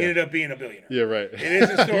Yeah. ended up being a billionaire. Yeah, right. It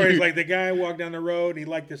isn't stories like the guy walked down the road, he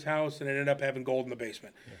liked this house, and ended up having gold in the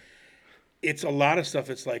basement. It's a lot of stuff.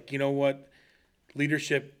 It's like, you know what?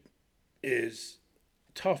 Leadership is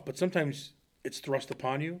tough, but sometimes it's thrust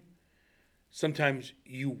upon you. Sometimes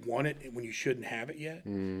you want it when you shouldn't have it yet.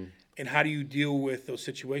 And how do you deal with those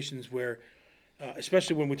situations where,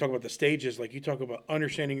 especially when we talk about the stages, like you talk about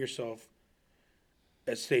understanding yourself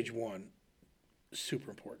as stage one, super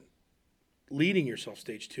important. Leading yourself,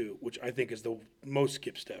 stage two, which I think is the most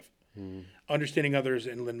skipped step. Understanding others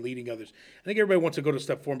and then leading others. I think everybody wants to go to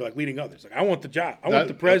step four and be like leading others. Like I want the job. I want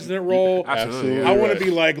the president role. Absolutely. I want right. to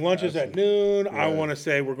be like lunches at noon. I Right. want to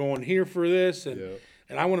say we're going here for this, and Yeah.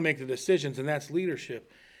 and I want to make the decisions, and that's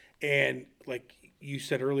leadership. And like you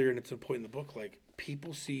said earlier, and it's a point in the book, like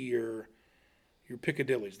people see your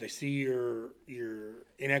piccadillies. They see your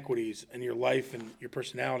inequities in your life and your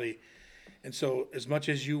personality. And so as much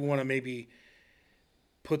as you want to maybe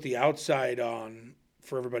put the outside on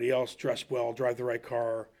for everybody else, dress well, drive the right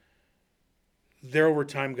car, they're over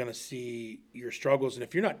time going to see your struggles. And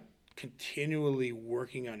if you're not continually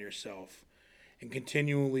working on yourself and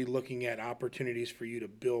continually looking at opportunities for you to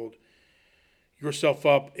build yourself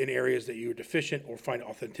up in areas that you're deficient or find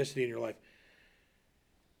authenticity in your life,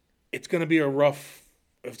 it's going to be a rough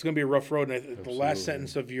road. And the last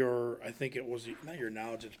sentence of I think it was not your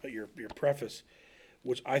acknowledgments, but your preface,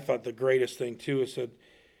 which I thought the greatest thing too, is said,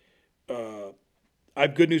 I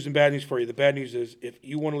have good news and bad news for you. The bad news is if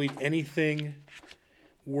you want to lead anything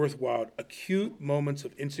worthwhile, acute moments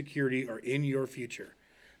of insecurity are in your future.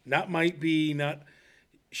 Not might be, not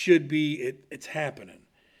should be, it's happening.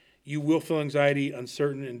 You will feel anxiety,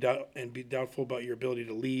 uncertain, and be doubtful about your ability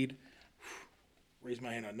to lead. Raise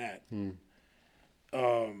my hand on that.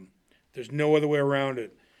 There's no other way around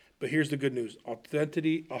it. But here's the good news.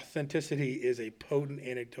 Authenticity is a potent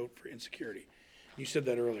antidote for insecurity. You said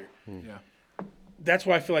that earlier. Yeah. That's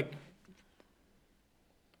why I feel like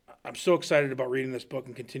I'm so excited about reading this book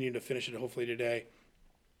and continuing to finish it hopefully today.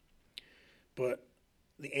 But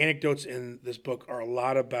the anecdotes in this book are a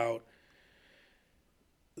lot about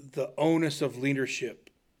the onus of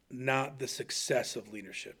leadership, not the success of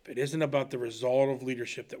leadership. It isn't about the result of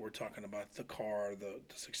leadership that we're talking about, the car, the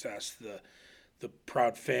success, the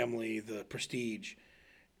proud family, the prestige.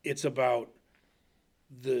 It's about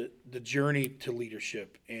the journey to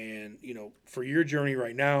leadership. And, for your journey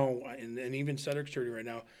right now, and even Cedric's journey right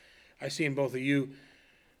now, I see in both of you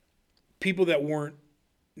people that weren't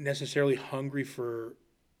necessarily hungry for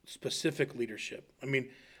specific leadership. I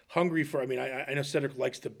know Cedric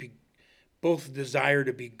likes to be, both desire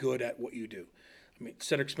to be good at what you do. I mean,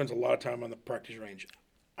 Cedric spends a lot of time on the practice range.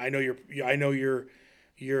 I know your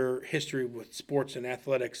history with sports and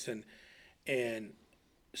athletics, and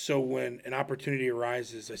so when an opportunity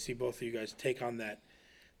arises, I see both of you guys take on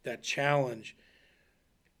that challenge.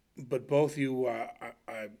 But both of you,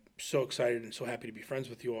 I'm so excited and so happy to be friends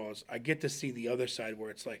with you all. Is I get to see the other side where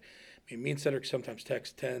it's like, me and Cedric sometimes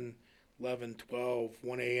text 10, 11, 12,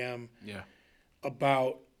 1 a.m. Yeah.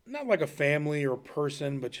 about not like a family or a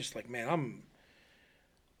person, but just like, man,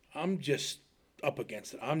 I'm just up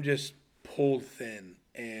against it. I'm just pulled thin,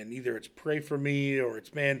 and either it's pray for me or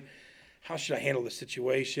it's, man, how should I handle the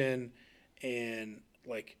situation? And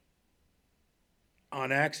like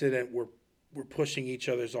on accident, we're pushing each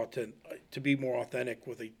other's to be more authentic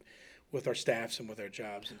with our staffs and with our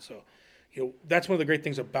jobs. And so, that's one of the great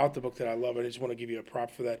things about the book that I love. And I just want to give you a prop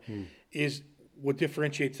for that. Is what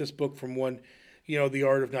differentiates this book from one, The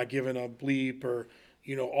Art of Not Giving a Bleep, or,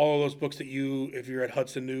 all of those books that if you're at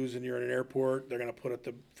Hudson News and you're in an airport, they're going to put at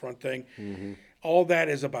the front thing. Mm-hmm. All that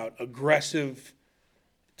is about aggressive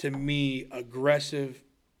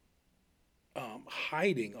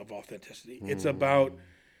hiding of authenticity. Mm-hmm. It's about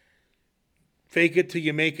fake it till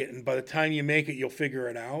you make it, and by the time you make it, you'll figure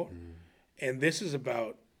it out. Mm-hmm. And this is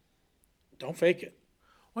about don't fake it.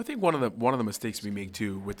 Well, I think one of the mistakes we make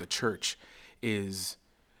too with the church is,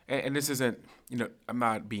 and this isn't, I'm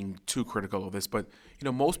not being too critical of this, but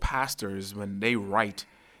most pastors, when they write,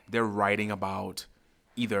 they're writing about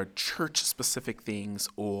either church-specific things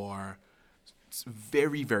or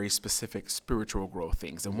very, very specific spiritual growth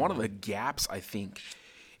things. And one of the gaps, I think,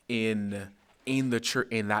 in the church,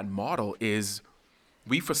 in that model, is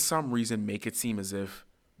we for some reason make it seem as if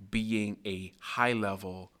being a high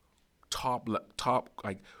level, top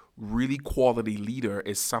like really quality leader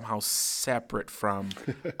is somehow separate from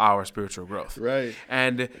our spiritual growth. Right.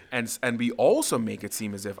 And we also make it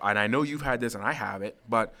seem as if, and I know you've had this and I have it,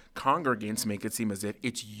 but congregants make it seem as if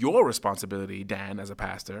it's your responsibility, Dan, as a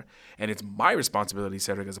pastor, and it's my responsibility,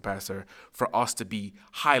 Cedric, as a pastor, for us to be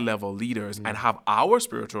high-level leaders and have our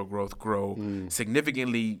spiritual growth grow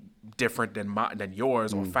significantly different than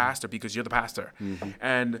yours or faster because you're the pastor.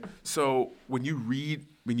 And so when you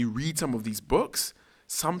read some of these books,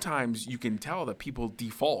 sometimes you can tell that people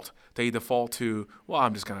default. They default to, well,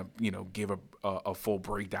 I'm just gonna, give a full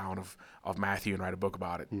breakdown of Matthew and write a book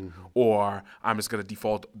about it, or I'm just gonna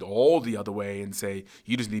default all the other way and say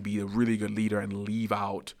you just need to be a really good leader and leave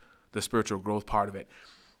out the spiritual growth part of it.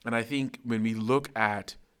 And I think when we look,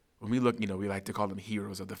 we like to call them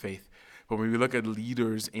heroes of the faith. But when we look at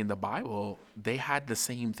leaders in the Bible, they had the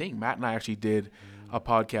same thing. Matt and I actually did a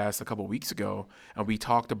podcast a couple of weeks ago, and we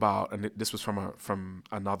talked about, and this was from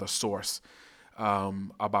another source,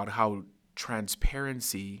 about how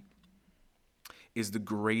transparency is the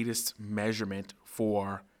greatest measurement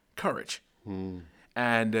for courage.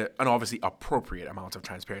 And obviously appropriate amounts of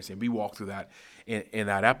transparency. And we walked through that in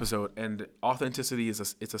that episode. And authenticity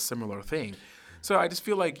it's a similar thing. So I just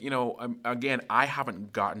feel like, again, I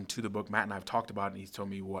haven't gotten to the book. Matt and I have talked about it, and he's told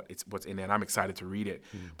me what's in it, and I'm excited to read it.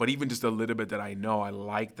 But even just a little bit that I know, I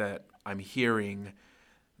like that I'm hearing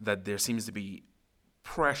that there seems to be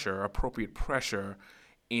appropriate pressure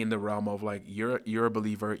in the realm of like, you're a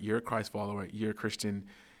believer, you're a Christ follower, you're a Christian,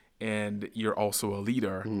 and you're also a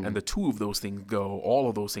leader. And the two of those things all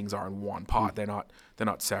of those things are in one pot. They're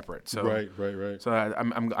not separate. So Right. So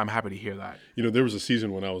I'm happy to hear that. There was a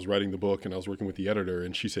season when I was writing the book and I was working with the editor,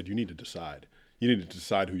 and she said, you need to decide. You need to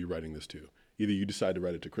decide who you're writing this to. Either you decide to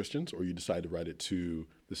write it to Christians or you decide to write it to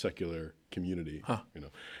the secular community.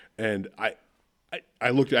 And I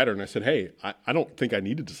looked at her and I said, hey, I don't think I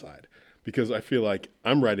need to decide, because I feel like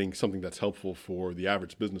I'm writing something that's helpful for the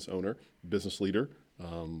average business owner, business leader,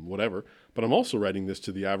 whatever. But I'm also writing this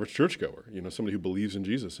to the average churchgoer, somebody who believes in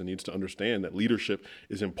Jesus and needs to understand that leadership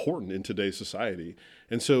is important in today's society.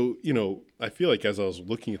 And so, I feel like as I was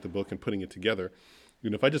looking at the book and putting it together,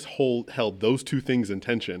 if I just held those two things in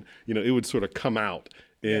tension, it would sort of come out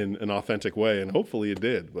in an authentic way, and hopefully it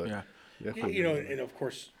did. But and of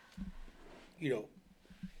course,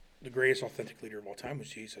 the greatest authentic leader of all time was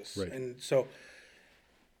Jesus. Right. And so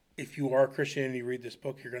if you are a Christian and you read this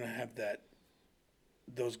book, you're going to have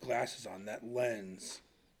those glasses on, that lens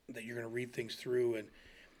that you're going to read things through. And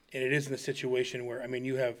it is in a situation where,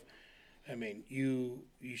 you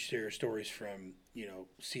share stories from,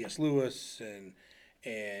 C.S. Lewis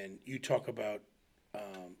and you talk about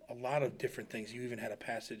a lot of different things. You even had a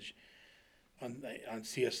passage on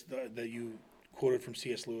C.S. that you quoted from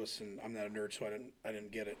C.S. Lewis, and I'm not a nerd, so I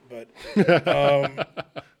didn't get it. But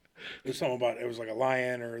there's something about it was like a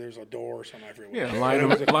lion or there's a door or something. I forget. Yeah,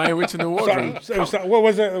 lion rich in the water. What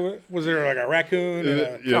was it? Was there like a raccoon?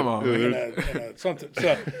 And Come on, and something.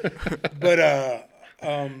 So, but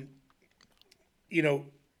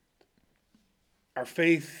our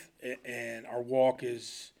faith and our walk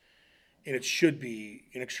is, and it should be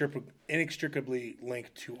inextricably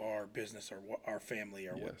linked to our business, our family,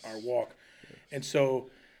 our walk. And so,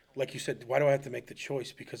 like you said, why do I have to make the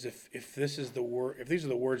choice? Because if this is if these are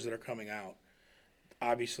the words that are coming out,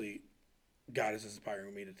 obviously God is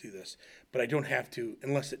inspiring me to do this. But I don't have to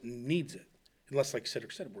unless it needs it. Unless, like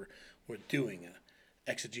Cedric said, we're doing an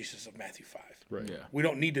exegesis of Matthew 5. Right. Yeah. We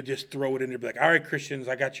don't need to just throw it in there and be like, all right, Christians,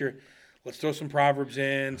 I got let's throw some Proverbs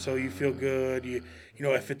in so you feel good.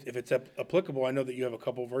 If it's applicable, I know that you have a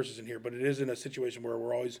couple verses in here, but it is in a situation where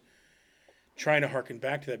we're always trying to hearken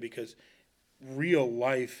back to that, because real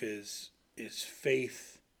life is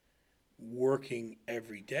faith working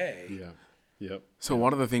every day. Yeah. Yep. So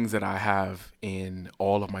one of the things that I have in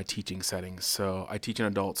all of my teaching settings, so I teach an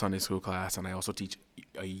adult Sunday school class and I also teach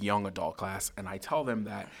a young adult class, and I tell them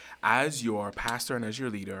that as your pastor and as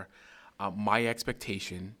your leader, my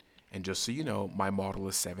expectation, and just so you know, my model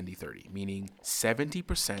is 70-30, meaning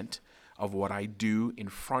 70% of what I do in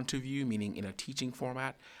front of you, meaning in a teaching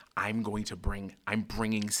format, I'm bringing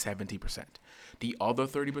 70%. The other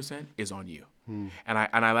 30% is on you. And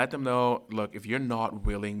I let them know, look, if you're not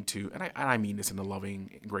willing to, and I mean this in a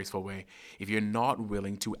loving, graceful way, if you're not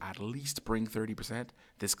willing to at least bring 30%,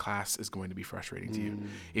 this class is going to be frustrating to you.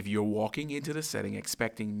 If you're walking into the setting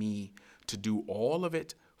expecting me to do all of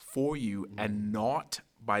it for you and not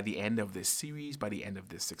by the end of this series, by the end of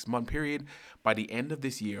this 6-month period, by the end of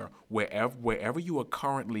this year, wherever you are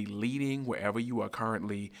currently leading, wherever you are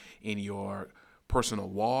currently in your personal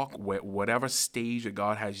walk, whatever stage that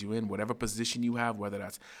God has you in, whatever position you have, whether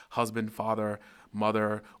that's husband, father,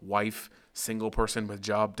 mother, wife, single person with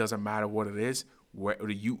job, doesn't matter what it is.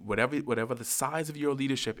 Whatever the size of your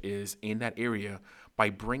leadership is in that area, by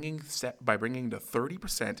bringing the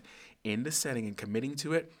 30% in the setting and committing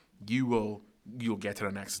to it, you'll get to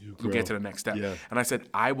the next. You'll get to the next step. Yeah. And I said,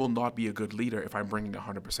 I will not be a good leader if I'm bringing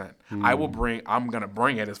 100%. I'm gonna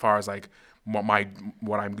bring it as far as like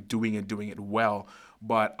what I'm doing and doing it well.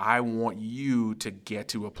 But I want you to get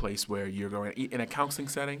to a place where you're going in a counseling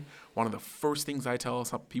setting. One of the first things I tell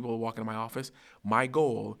some people walking in my office, my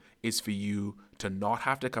goal is for you to not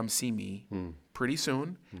have to come see me pretty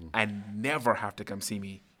soon and never have to come see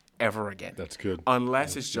me ever again. That's good.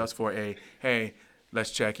 Unless it's just for hey, let's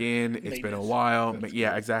check in. It's been a while.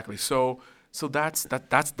 Yeah, exactly. So that's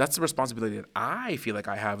the responsibility that I feel like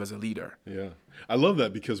I have as a leader. Yeah. I love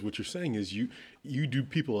that, because what you're saying is you do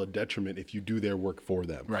people a detriment if you do their work for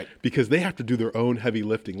them. Right. Because they have to do their own heavy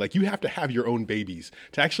lifting. Like, you have to have your own babies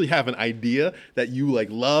to actually have an idea that you like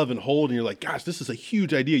love and hold, and you're like, gosh, this is a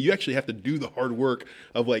huge idea. You actually have to do the hard work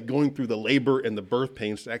of like going through the labor and the birth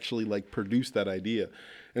pains to actually like produce that idea.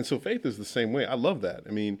 And so faith is the same way. I love that.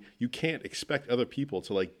 I mean, you can't expect other people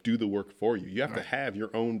to like do the work for you. You have to have your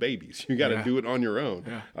own babies. You got to do it on your own.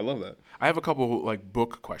 Yeah. I love that. I have a couple like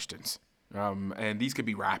book questions. And these could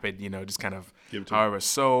be rapid, just kind of. Give it to however,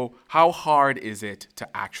 so how hard is it to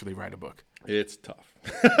actually write a book? It's tough.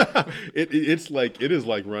 It is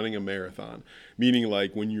like running a marathon, meaning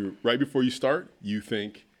like when you right before you start, you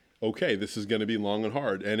think, okay, this is going to be long and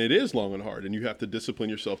hard, and it is long and hard, and you have to discipline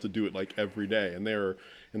yourself to do it like every day. And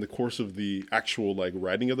in the course of the actual like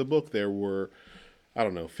writing of the book, there were, I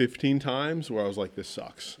don't know, 15 times where I was like, this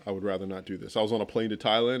sucks. I would rather not do this. I was on a plane to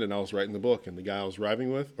Thailand and I was writing the book, and the guy I was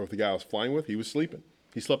driving with, or the guy I was flying with, he was sleeping.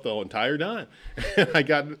 He slept the whole entire time. And I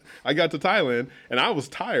got to Thailand and I was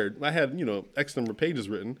tired. I had, X number of pages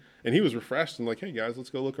written, and he was refreshed and like, hey guys,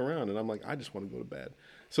 let's go look around. And I'm like, I just want to go to bed.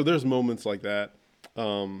 So there's moments like that.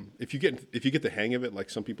 If you get the hang of it, like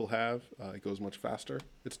some people have, it goes much faster.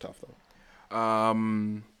 It's tough though.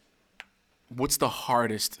 What's the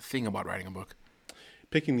hardest thing about writing a book?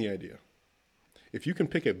 Picking the idea. If you can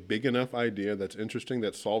pick a big enough idea that's interesting,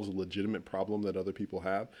 that solves a legitimate problem that other people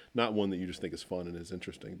have, not one that you just think is fun and is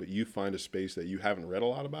interesting, but you find a space that you haven't read a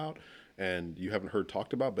lot about and you haven't heard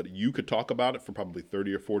talked about, but you could talk about it for probably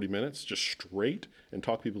 30 or 40 minutes just straight and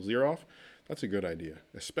talk people's ear off, that's a good idea,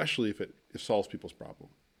 especially if it solves people's problem.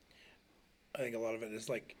 I think a lot of it is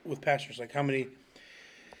like with pastors, like how many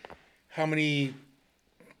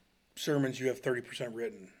sermons you have 30%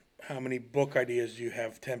 written, how many book ideas you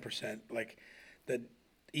have 10%, like that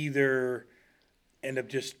either end up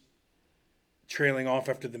just trailing off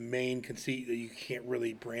after the main conceit that you can't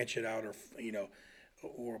really branch it out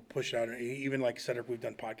or push it out. Even like Cedric, we've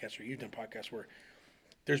done podcasts, or you've done podcasts where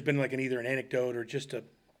there's been like either an anecdote or just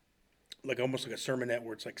almost like a sermonette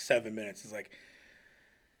where it's like 7 minutes. It's like,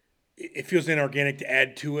 it feels inorganic to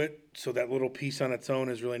add to it. So that little piece on its own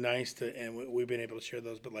is really nice and we've been able to share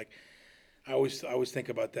those. But like, I always think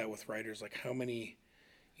about that with writers, like how many,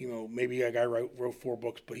 maybe a guy wrote 4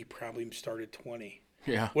 books, but he probably started 20.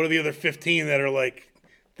 Yeah. What are the other 15 that are like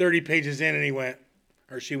 30 pages in and he went,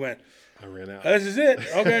 or she went, I ran out. This is it.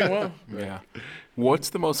 Okay, well. Yeah. What's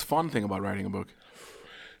the most fun thing about writing a book?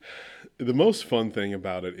 The most fun thing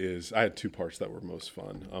about it is I had 2 parts that were most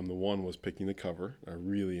fun. The one was picking the cover. I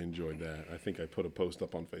really enjoyed that. I think I put a post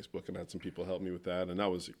up on Facebook and had some people help me with that, and that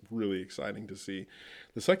was really exciting to see.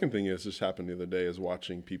 The second thing is, this happened the other day, is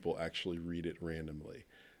watching people actually read it randomly.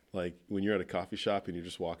 Like when you're at a coffee shop and you're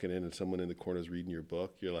just walking in and someone in the corner is reading your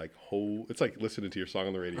book, you're like, it's like listening to your song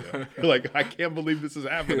on the radio. You're like, I can't believe this is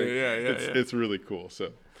happening. It's really cool.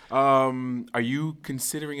 So. Are you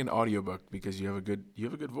considering an audiobook because you have a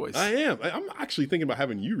good voice? I am. I'm actually thinking about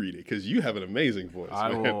having you read it because you have an amazing voice. I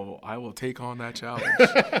will take on that challenge.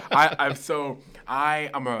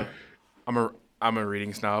 I'm a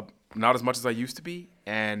reading snob, not as much as I used to be,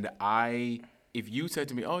 and if you said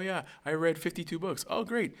to me, "Oh yeah, I read 52 books." Oh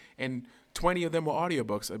great. And 20 of them were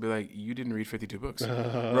audiobooks. I'd be like, you didn't read 52 books.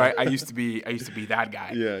 Right? I used to be that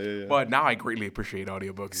guy. Yeah. But now I greatly appreciate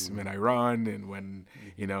audiobooks when I run and when,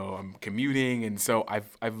 I'm commuting. And so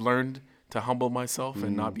I've learned to humble myself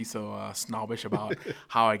and not be so snobbish about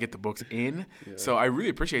how I get the books in. Yeah. So I really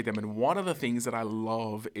appreciate them. And one of the things that I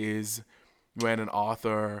love is when an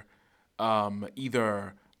author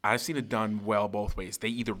either, I've seen it done well both ways. They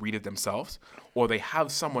either read it themselves or they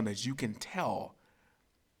have someone that you can tell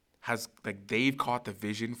has like they've caught the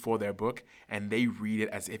vision for their book and they read it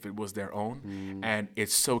as if it was their own, and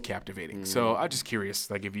it's so captivating. So I'm just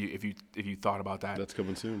curious, like if you thought about that. That's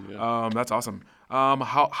coming soon. Yeah. That's awesome.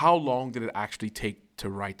 How long did it actually take to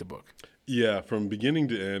write the book? Yeah, from beginning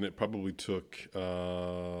to end, it probably took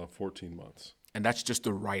 14 months. And that's just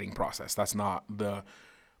the writing process. That's not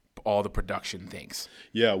all the production things.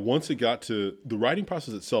 Yeah, once it got to the writing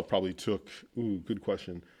process itself, probably took. Good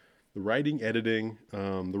question. The writing, editing,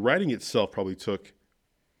 the writing itself probably took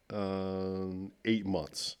 8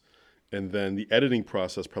 months, and then the editing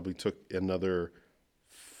process probably took another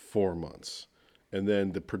 4 months, and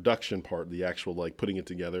then the production part, the actual like putting it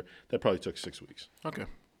together, that probably took 6 weeks. Okay.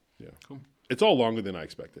 Yeah, Cool. It's all longer than I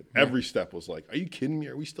expected. Every step was like, "Are you kidding me?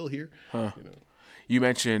 Are we still here?" You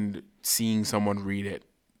mentioned seeing someone read it.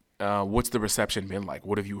 What's the reception been like?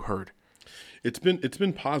 What have you heard? It's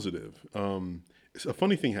been positive. A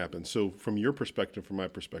funny thing happened. So from your perspective, from my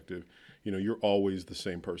perspective, you're always the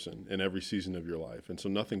same person in every season of your life, and so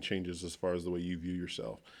nothing changes as far as the way you view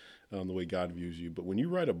yourself, the way God views you. But when you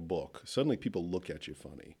write a book, suddenly people look at you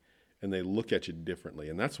funny, and they look at you differently,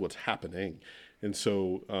 and that's what's happening. And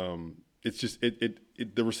so it's just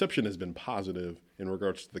the reception has been positive in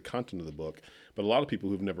regards to the content of the book. But a lot of people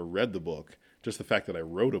who've never read the book, just the fact that I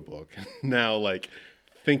wrote a book, now like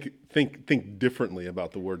think differently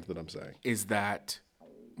about the words that I'm saying. Is that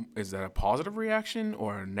a positive reaction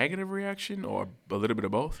or a negative reaction or a little bit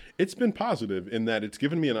of both? It's been positive in that it's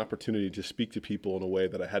given me an opportunity to speak to people in a way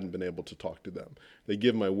that I hadn't been able to talk to them. They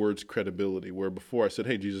give my words credibility, where before I said,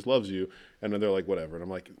 "Hey, Jesus loves you," and then they're like, "Whatever," and I'm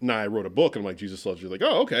like, "Nah, I wrote a book," and I'm like, "Jesus loves you." Like,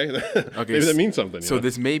 "Oh, okay." Okay, Maybe that means something. So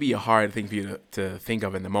this may be a hard thing for you to think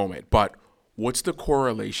of in the moment, but what's the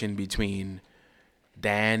correlation between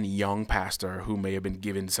Dan, young pastor who may have been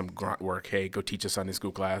given some grunt work, hey, go teach a Sunday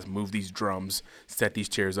school class, move these drums, set these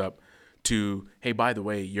chairs up, to, hey, by the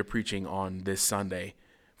way, you're preaching on this Sunday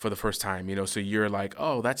for the first time, so you're like,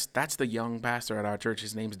 oh, that's the young pastor at our church,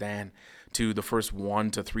 his name's Dan, to the first 1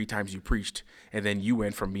 to 3 times you preached, and then you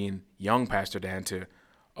went from being young Pastor Dan to,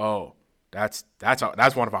 oh, that's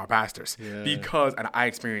one of our pastors. Yeah. Because, and I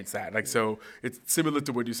experienced that, like, so it's similar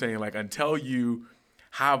to what you're saying, like, until you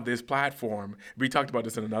have this platform. We talked about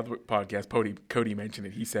this in another podcast. Cody mentioned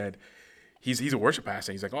it. He said he's a worship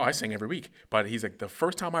pastor. He's like, oh, I sing every week. But he's like, the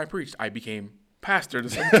first time I preached, I became pastor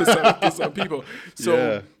to some people.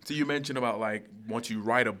 So you mentioned about like once you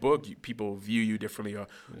write a book, people view you differently. Or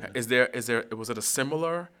was it a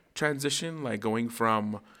similar transition, like going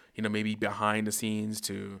from maybe behind the scenes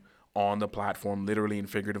to on the platform, literally and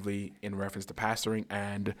figuratively, in reference to pastoring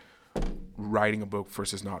and writing a book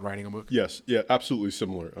versus not writing a book? Yes, yeah, absolutely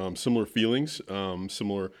similar. Similar feelings,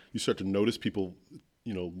 similar. You start to notice people,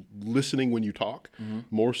 listening when you talk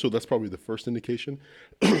more. So that's probably the first indication.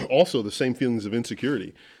 Also, the same feelings of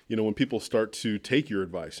insecurity. When people start to take your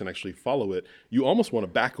advice and actually follow it, you almost want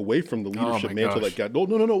to back away from the leadership mantle that God.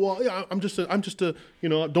 No. Well, yeah, I'm just a.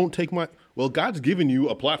 Don't take my. Well, God's given you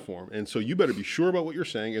a platform, and so you better be sure about what you're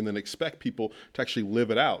saying, and then expect people to actually live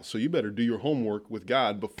it out. So you better do your homework with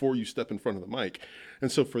God before you step in front of the mic. And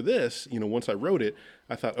so for this, once I wrote it,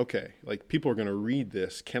 I thought, okay, like people are going to read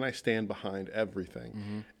this. Can I stand behind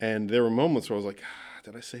everything? And there were moments where I was like,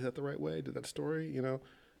 did I say that the right way? Did that story,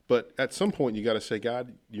 But at some point, you got to say,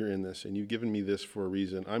 God, you're in this, and you've given me this for a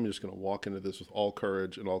reason. I'm just going to walk into this with all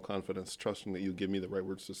courage and all confidence, trusting that you give me the right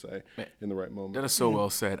words to say in the right moment. That is so well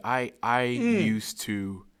said. I used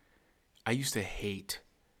to hate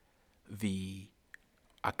the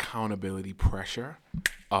accountability pressure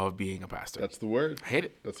of being a pastor. That's the word. I hate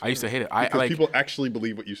it. That's I used to hate it. Because people actually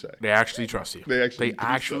believe what you say. They actually trust you. They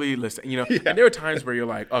actually listen. And there are times where you're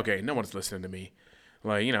like, okay, no one's listening to me.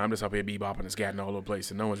 Like, I'm just up here bebopping and scatting all over the place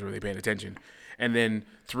and no one's really paying attention. And then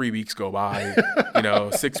 3 weeks go by,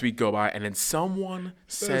 6 weeks go by, and then someone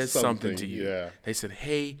says something to you. Yeah. They said,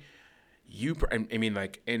 hey,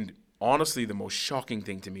 and honestly, the most shocking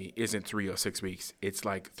thing to me isn't 3 or 6 weeks. It's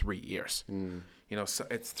like 3 years. So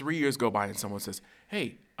it's 3 years go by and someone says,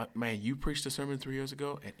 hey, man, you preached a sermon 3 years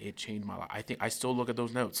ago and it changed my life. I think I still look at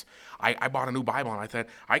those notes. I bought a new Bible and I thought,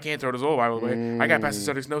 I can't throw this old Bible away. I got Pastor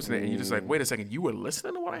Cedric's notes in it. And you're just like, wait a second, you were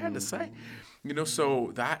listening to what I had to say?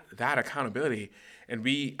 So that accountability. And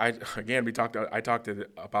I talked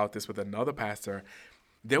about this with another pastor.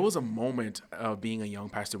 There was a moment of being a young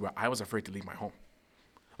pastor where I was afraid to leave my home.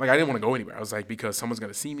 Like, I didn't want to go anywhere. I was like, because someone's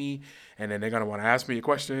going to see me, and then they're going to want to ask me a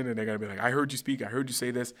question, and they're going to be like, I heard you speak, I heard you say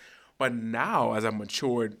this. But now, as I've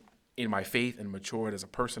matured in my faith and matured as a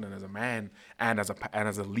person and as a man and as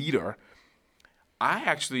a leader,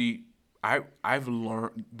 I've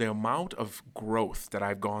learned the amount of growth that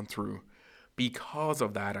I've gone through because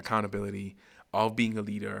of that accountability of being a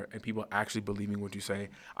leader and people actually believing what you say,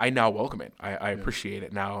 I now welcome it. I appreciate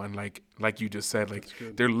it now. And like you just said, like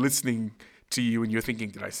they're listening to you and you're thinking,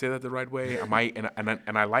 did I say that the right way? Am I,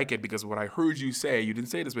 and I like it because what I heard you say, you didn't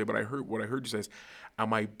say it this way, but what I heard you say is,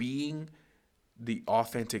 am I being the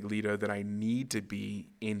authentic leader that I need to be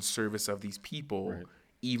in service of these people,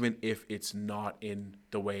 even if it's not in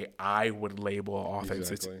the way I would label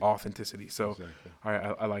authenticity. So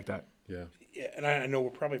I like that. Yeah. Yeah, and I know we're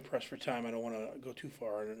probably pressed for time. I don't want to go too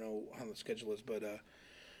far. I don't know how the schedule is, but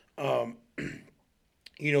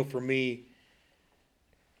you know, for me,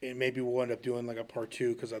 and maybe we'll end up doing like a part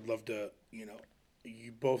 2 because I'd love to, you know,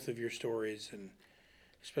 you both of your stories, and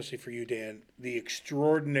especially for you, Dan, the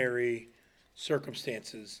extraordinary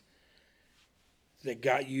circumstances that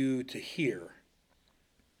got you to here,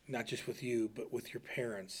 not just with you, but with your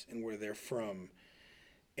parents and where they're from,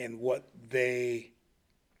 and what they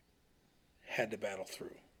had to battle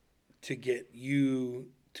through to get you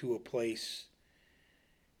to a place.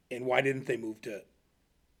 And why didn't they move to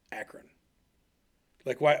Akron?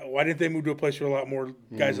 Like, why didn't they move to a place where a lot more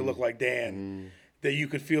guys that look like Dan, that you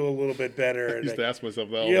could feel a little bit better? I used to ask myself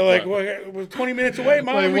that. You're like, well, it was 20 minutes away,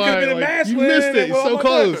 Mom. Like, We could have been in like, Massillon. you missed it. Well, So my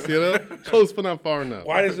close, God. you know? Close but not far enough.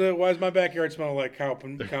 Why does my backyard smell like cow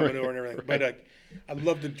manure and everything? But I'd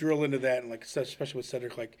love to drill into that, and like especially with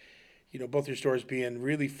Cedric, like, you know, both your stories being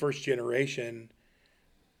really first generation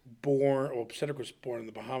born. Well, Cedric was born in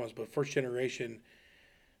the Bahamas, but first generation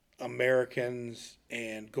Americans,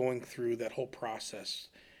 and going through that whole process.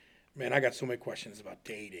 Man, I got so many questions about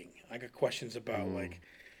dating. I got questions about like,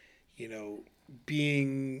 you know,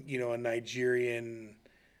 being, you know, a Nigerian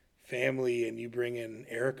family and you bring in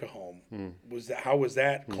Erica home. How was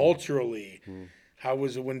that culturally? How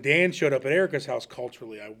was it when Dan showed up at Erica's house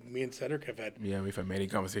culturally? Me and Cedric have had We've had many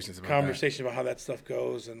conversations about about how that stuff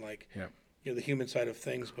goes, and like, you know, the human side of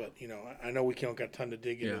things. But you know, I know we can't got time to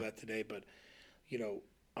dig into that today. But you know,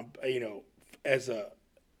 you know, as a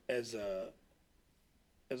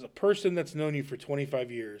person that's known you for 25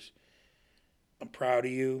 years, I'm proud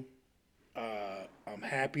of you. I'm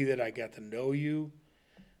happy that I got to know you.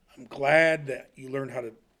 I'm glad that you learned how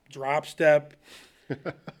to drop step,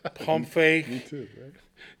 pump fake. Me too,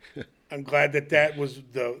 right? I'm glad that was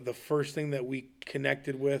the first thing that we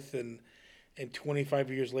connected with, and 25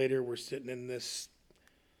 years later, we're sitting in this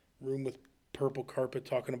room with purple carpet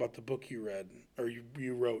talking about the book you read or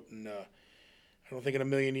you wrote. And I don't think in a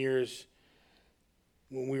million years,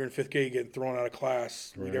 when we were in 5th grade getting thrown out of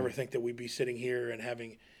class, we'd ever think that we'd be sitting here and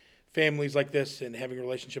having families like this and having a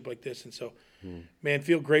relationship like this. And so, man,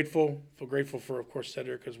 feel grateful for, of course,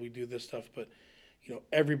 Cedric, because we do this stuff. But, you know,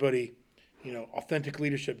 everybody, you know, authentic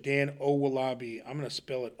leadership, Dan Owolabi. I'm going to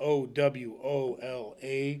spell it Owolabi.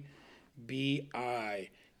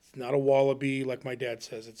 It's not a wallaby like my dad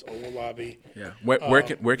says. It's Owolabi. Yeah. Where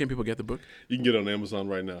can people get the book? You can get it on Amazon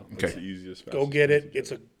right now. Okay. It's the easiest. Go get it.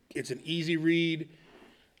 It's an easy read.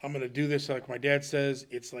 I'm going to do this like my dad says.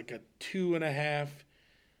 It's like a 2.5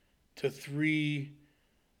 to 3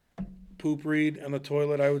 poop read on the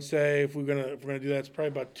toilet, I would say. If we're gonna do that, it's probably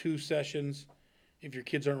about 2 sessions if your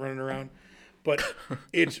kids aren't running around. But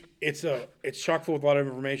it's chock full with a lot of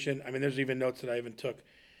information. I mean, there's even notes that I even took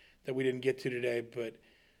that we didn't get to today. But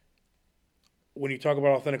when you talk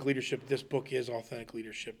about authentic leadership, this book is authentic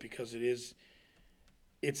leadership because it's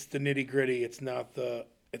the nitty gritty. It's not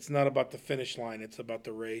about the finish line. It's about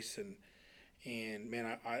the race. And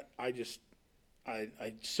man, I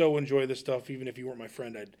so enjoy this stuff. Even if you weren't my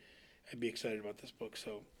friend, I'd be excited about this book.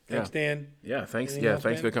 So thanks, Dan. Yeah, thanks. Anything else,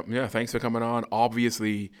 Thanks for coming on.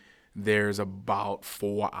 Obviously, there's about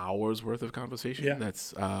 4 hours worth of conversation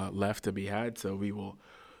that's left to be had. So we will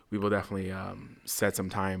definitely set some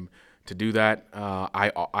time to do that.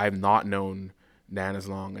 I've not known Dan as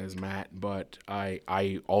long as Matt, but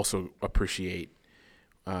I also appreciate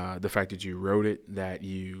the fact that you wrote it, that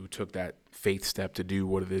you took that faith step to do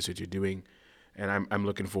what it is that you're doing, and I'm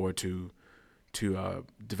looking forward to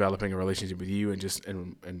developing a relationship with you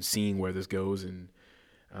and seeing where this goes and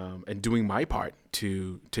doing my part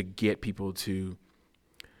to get people to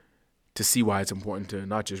see why it's important to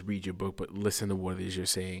not just read your book but listen to what it is you're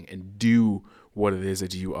saying and do what it is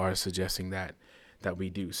that you are suggesting that we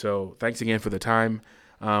do. So thanks again for the time.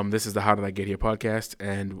 This is the How Did I Get Here podcast,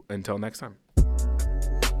 and until next time.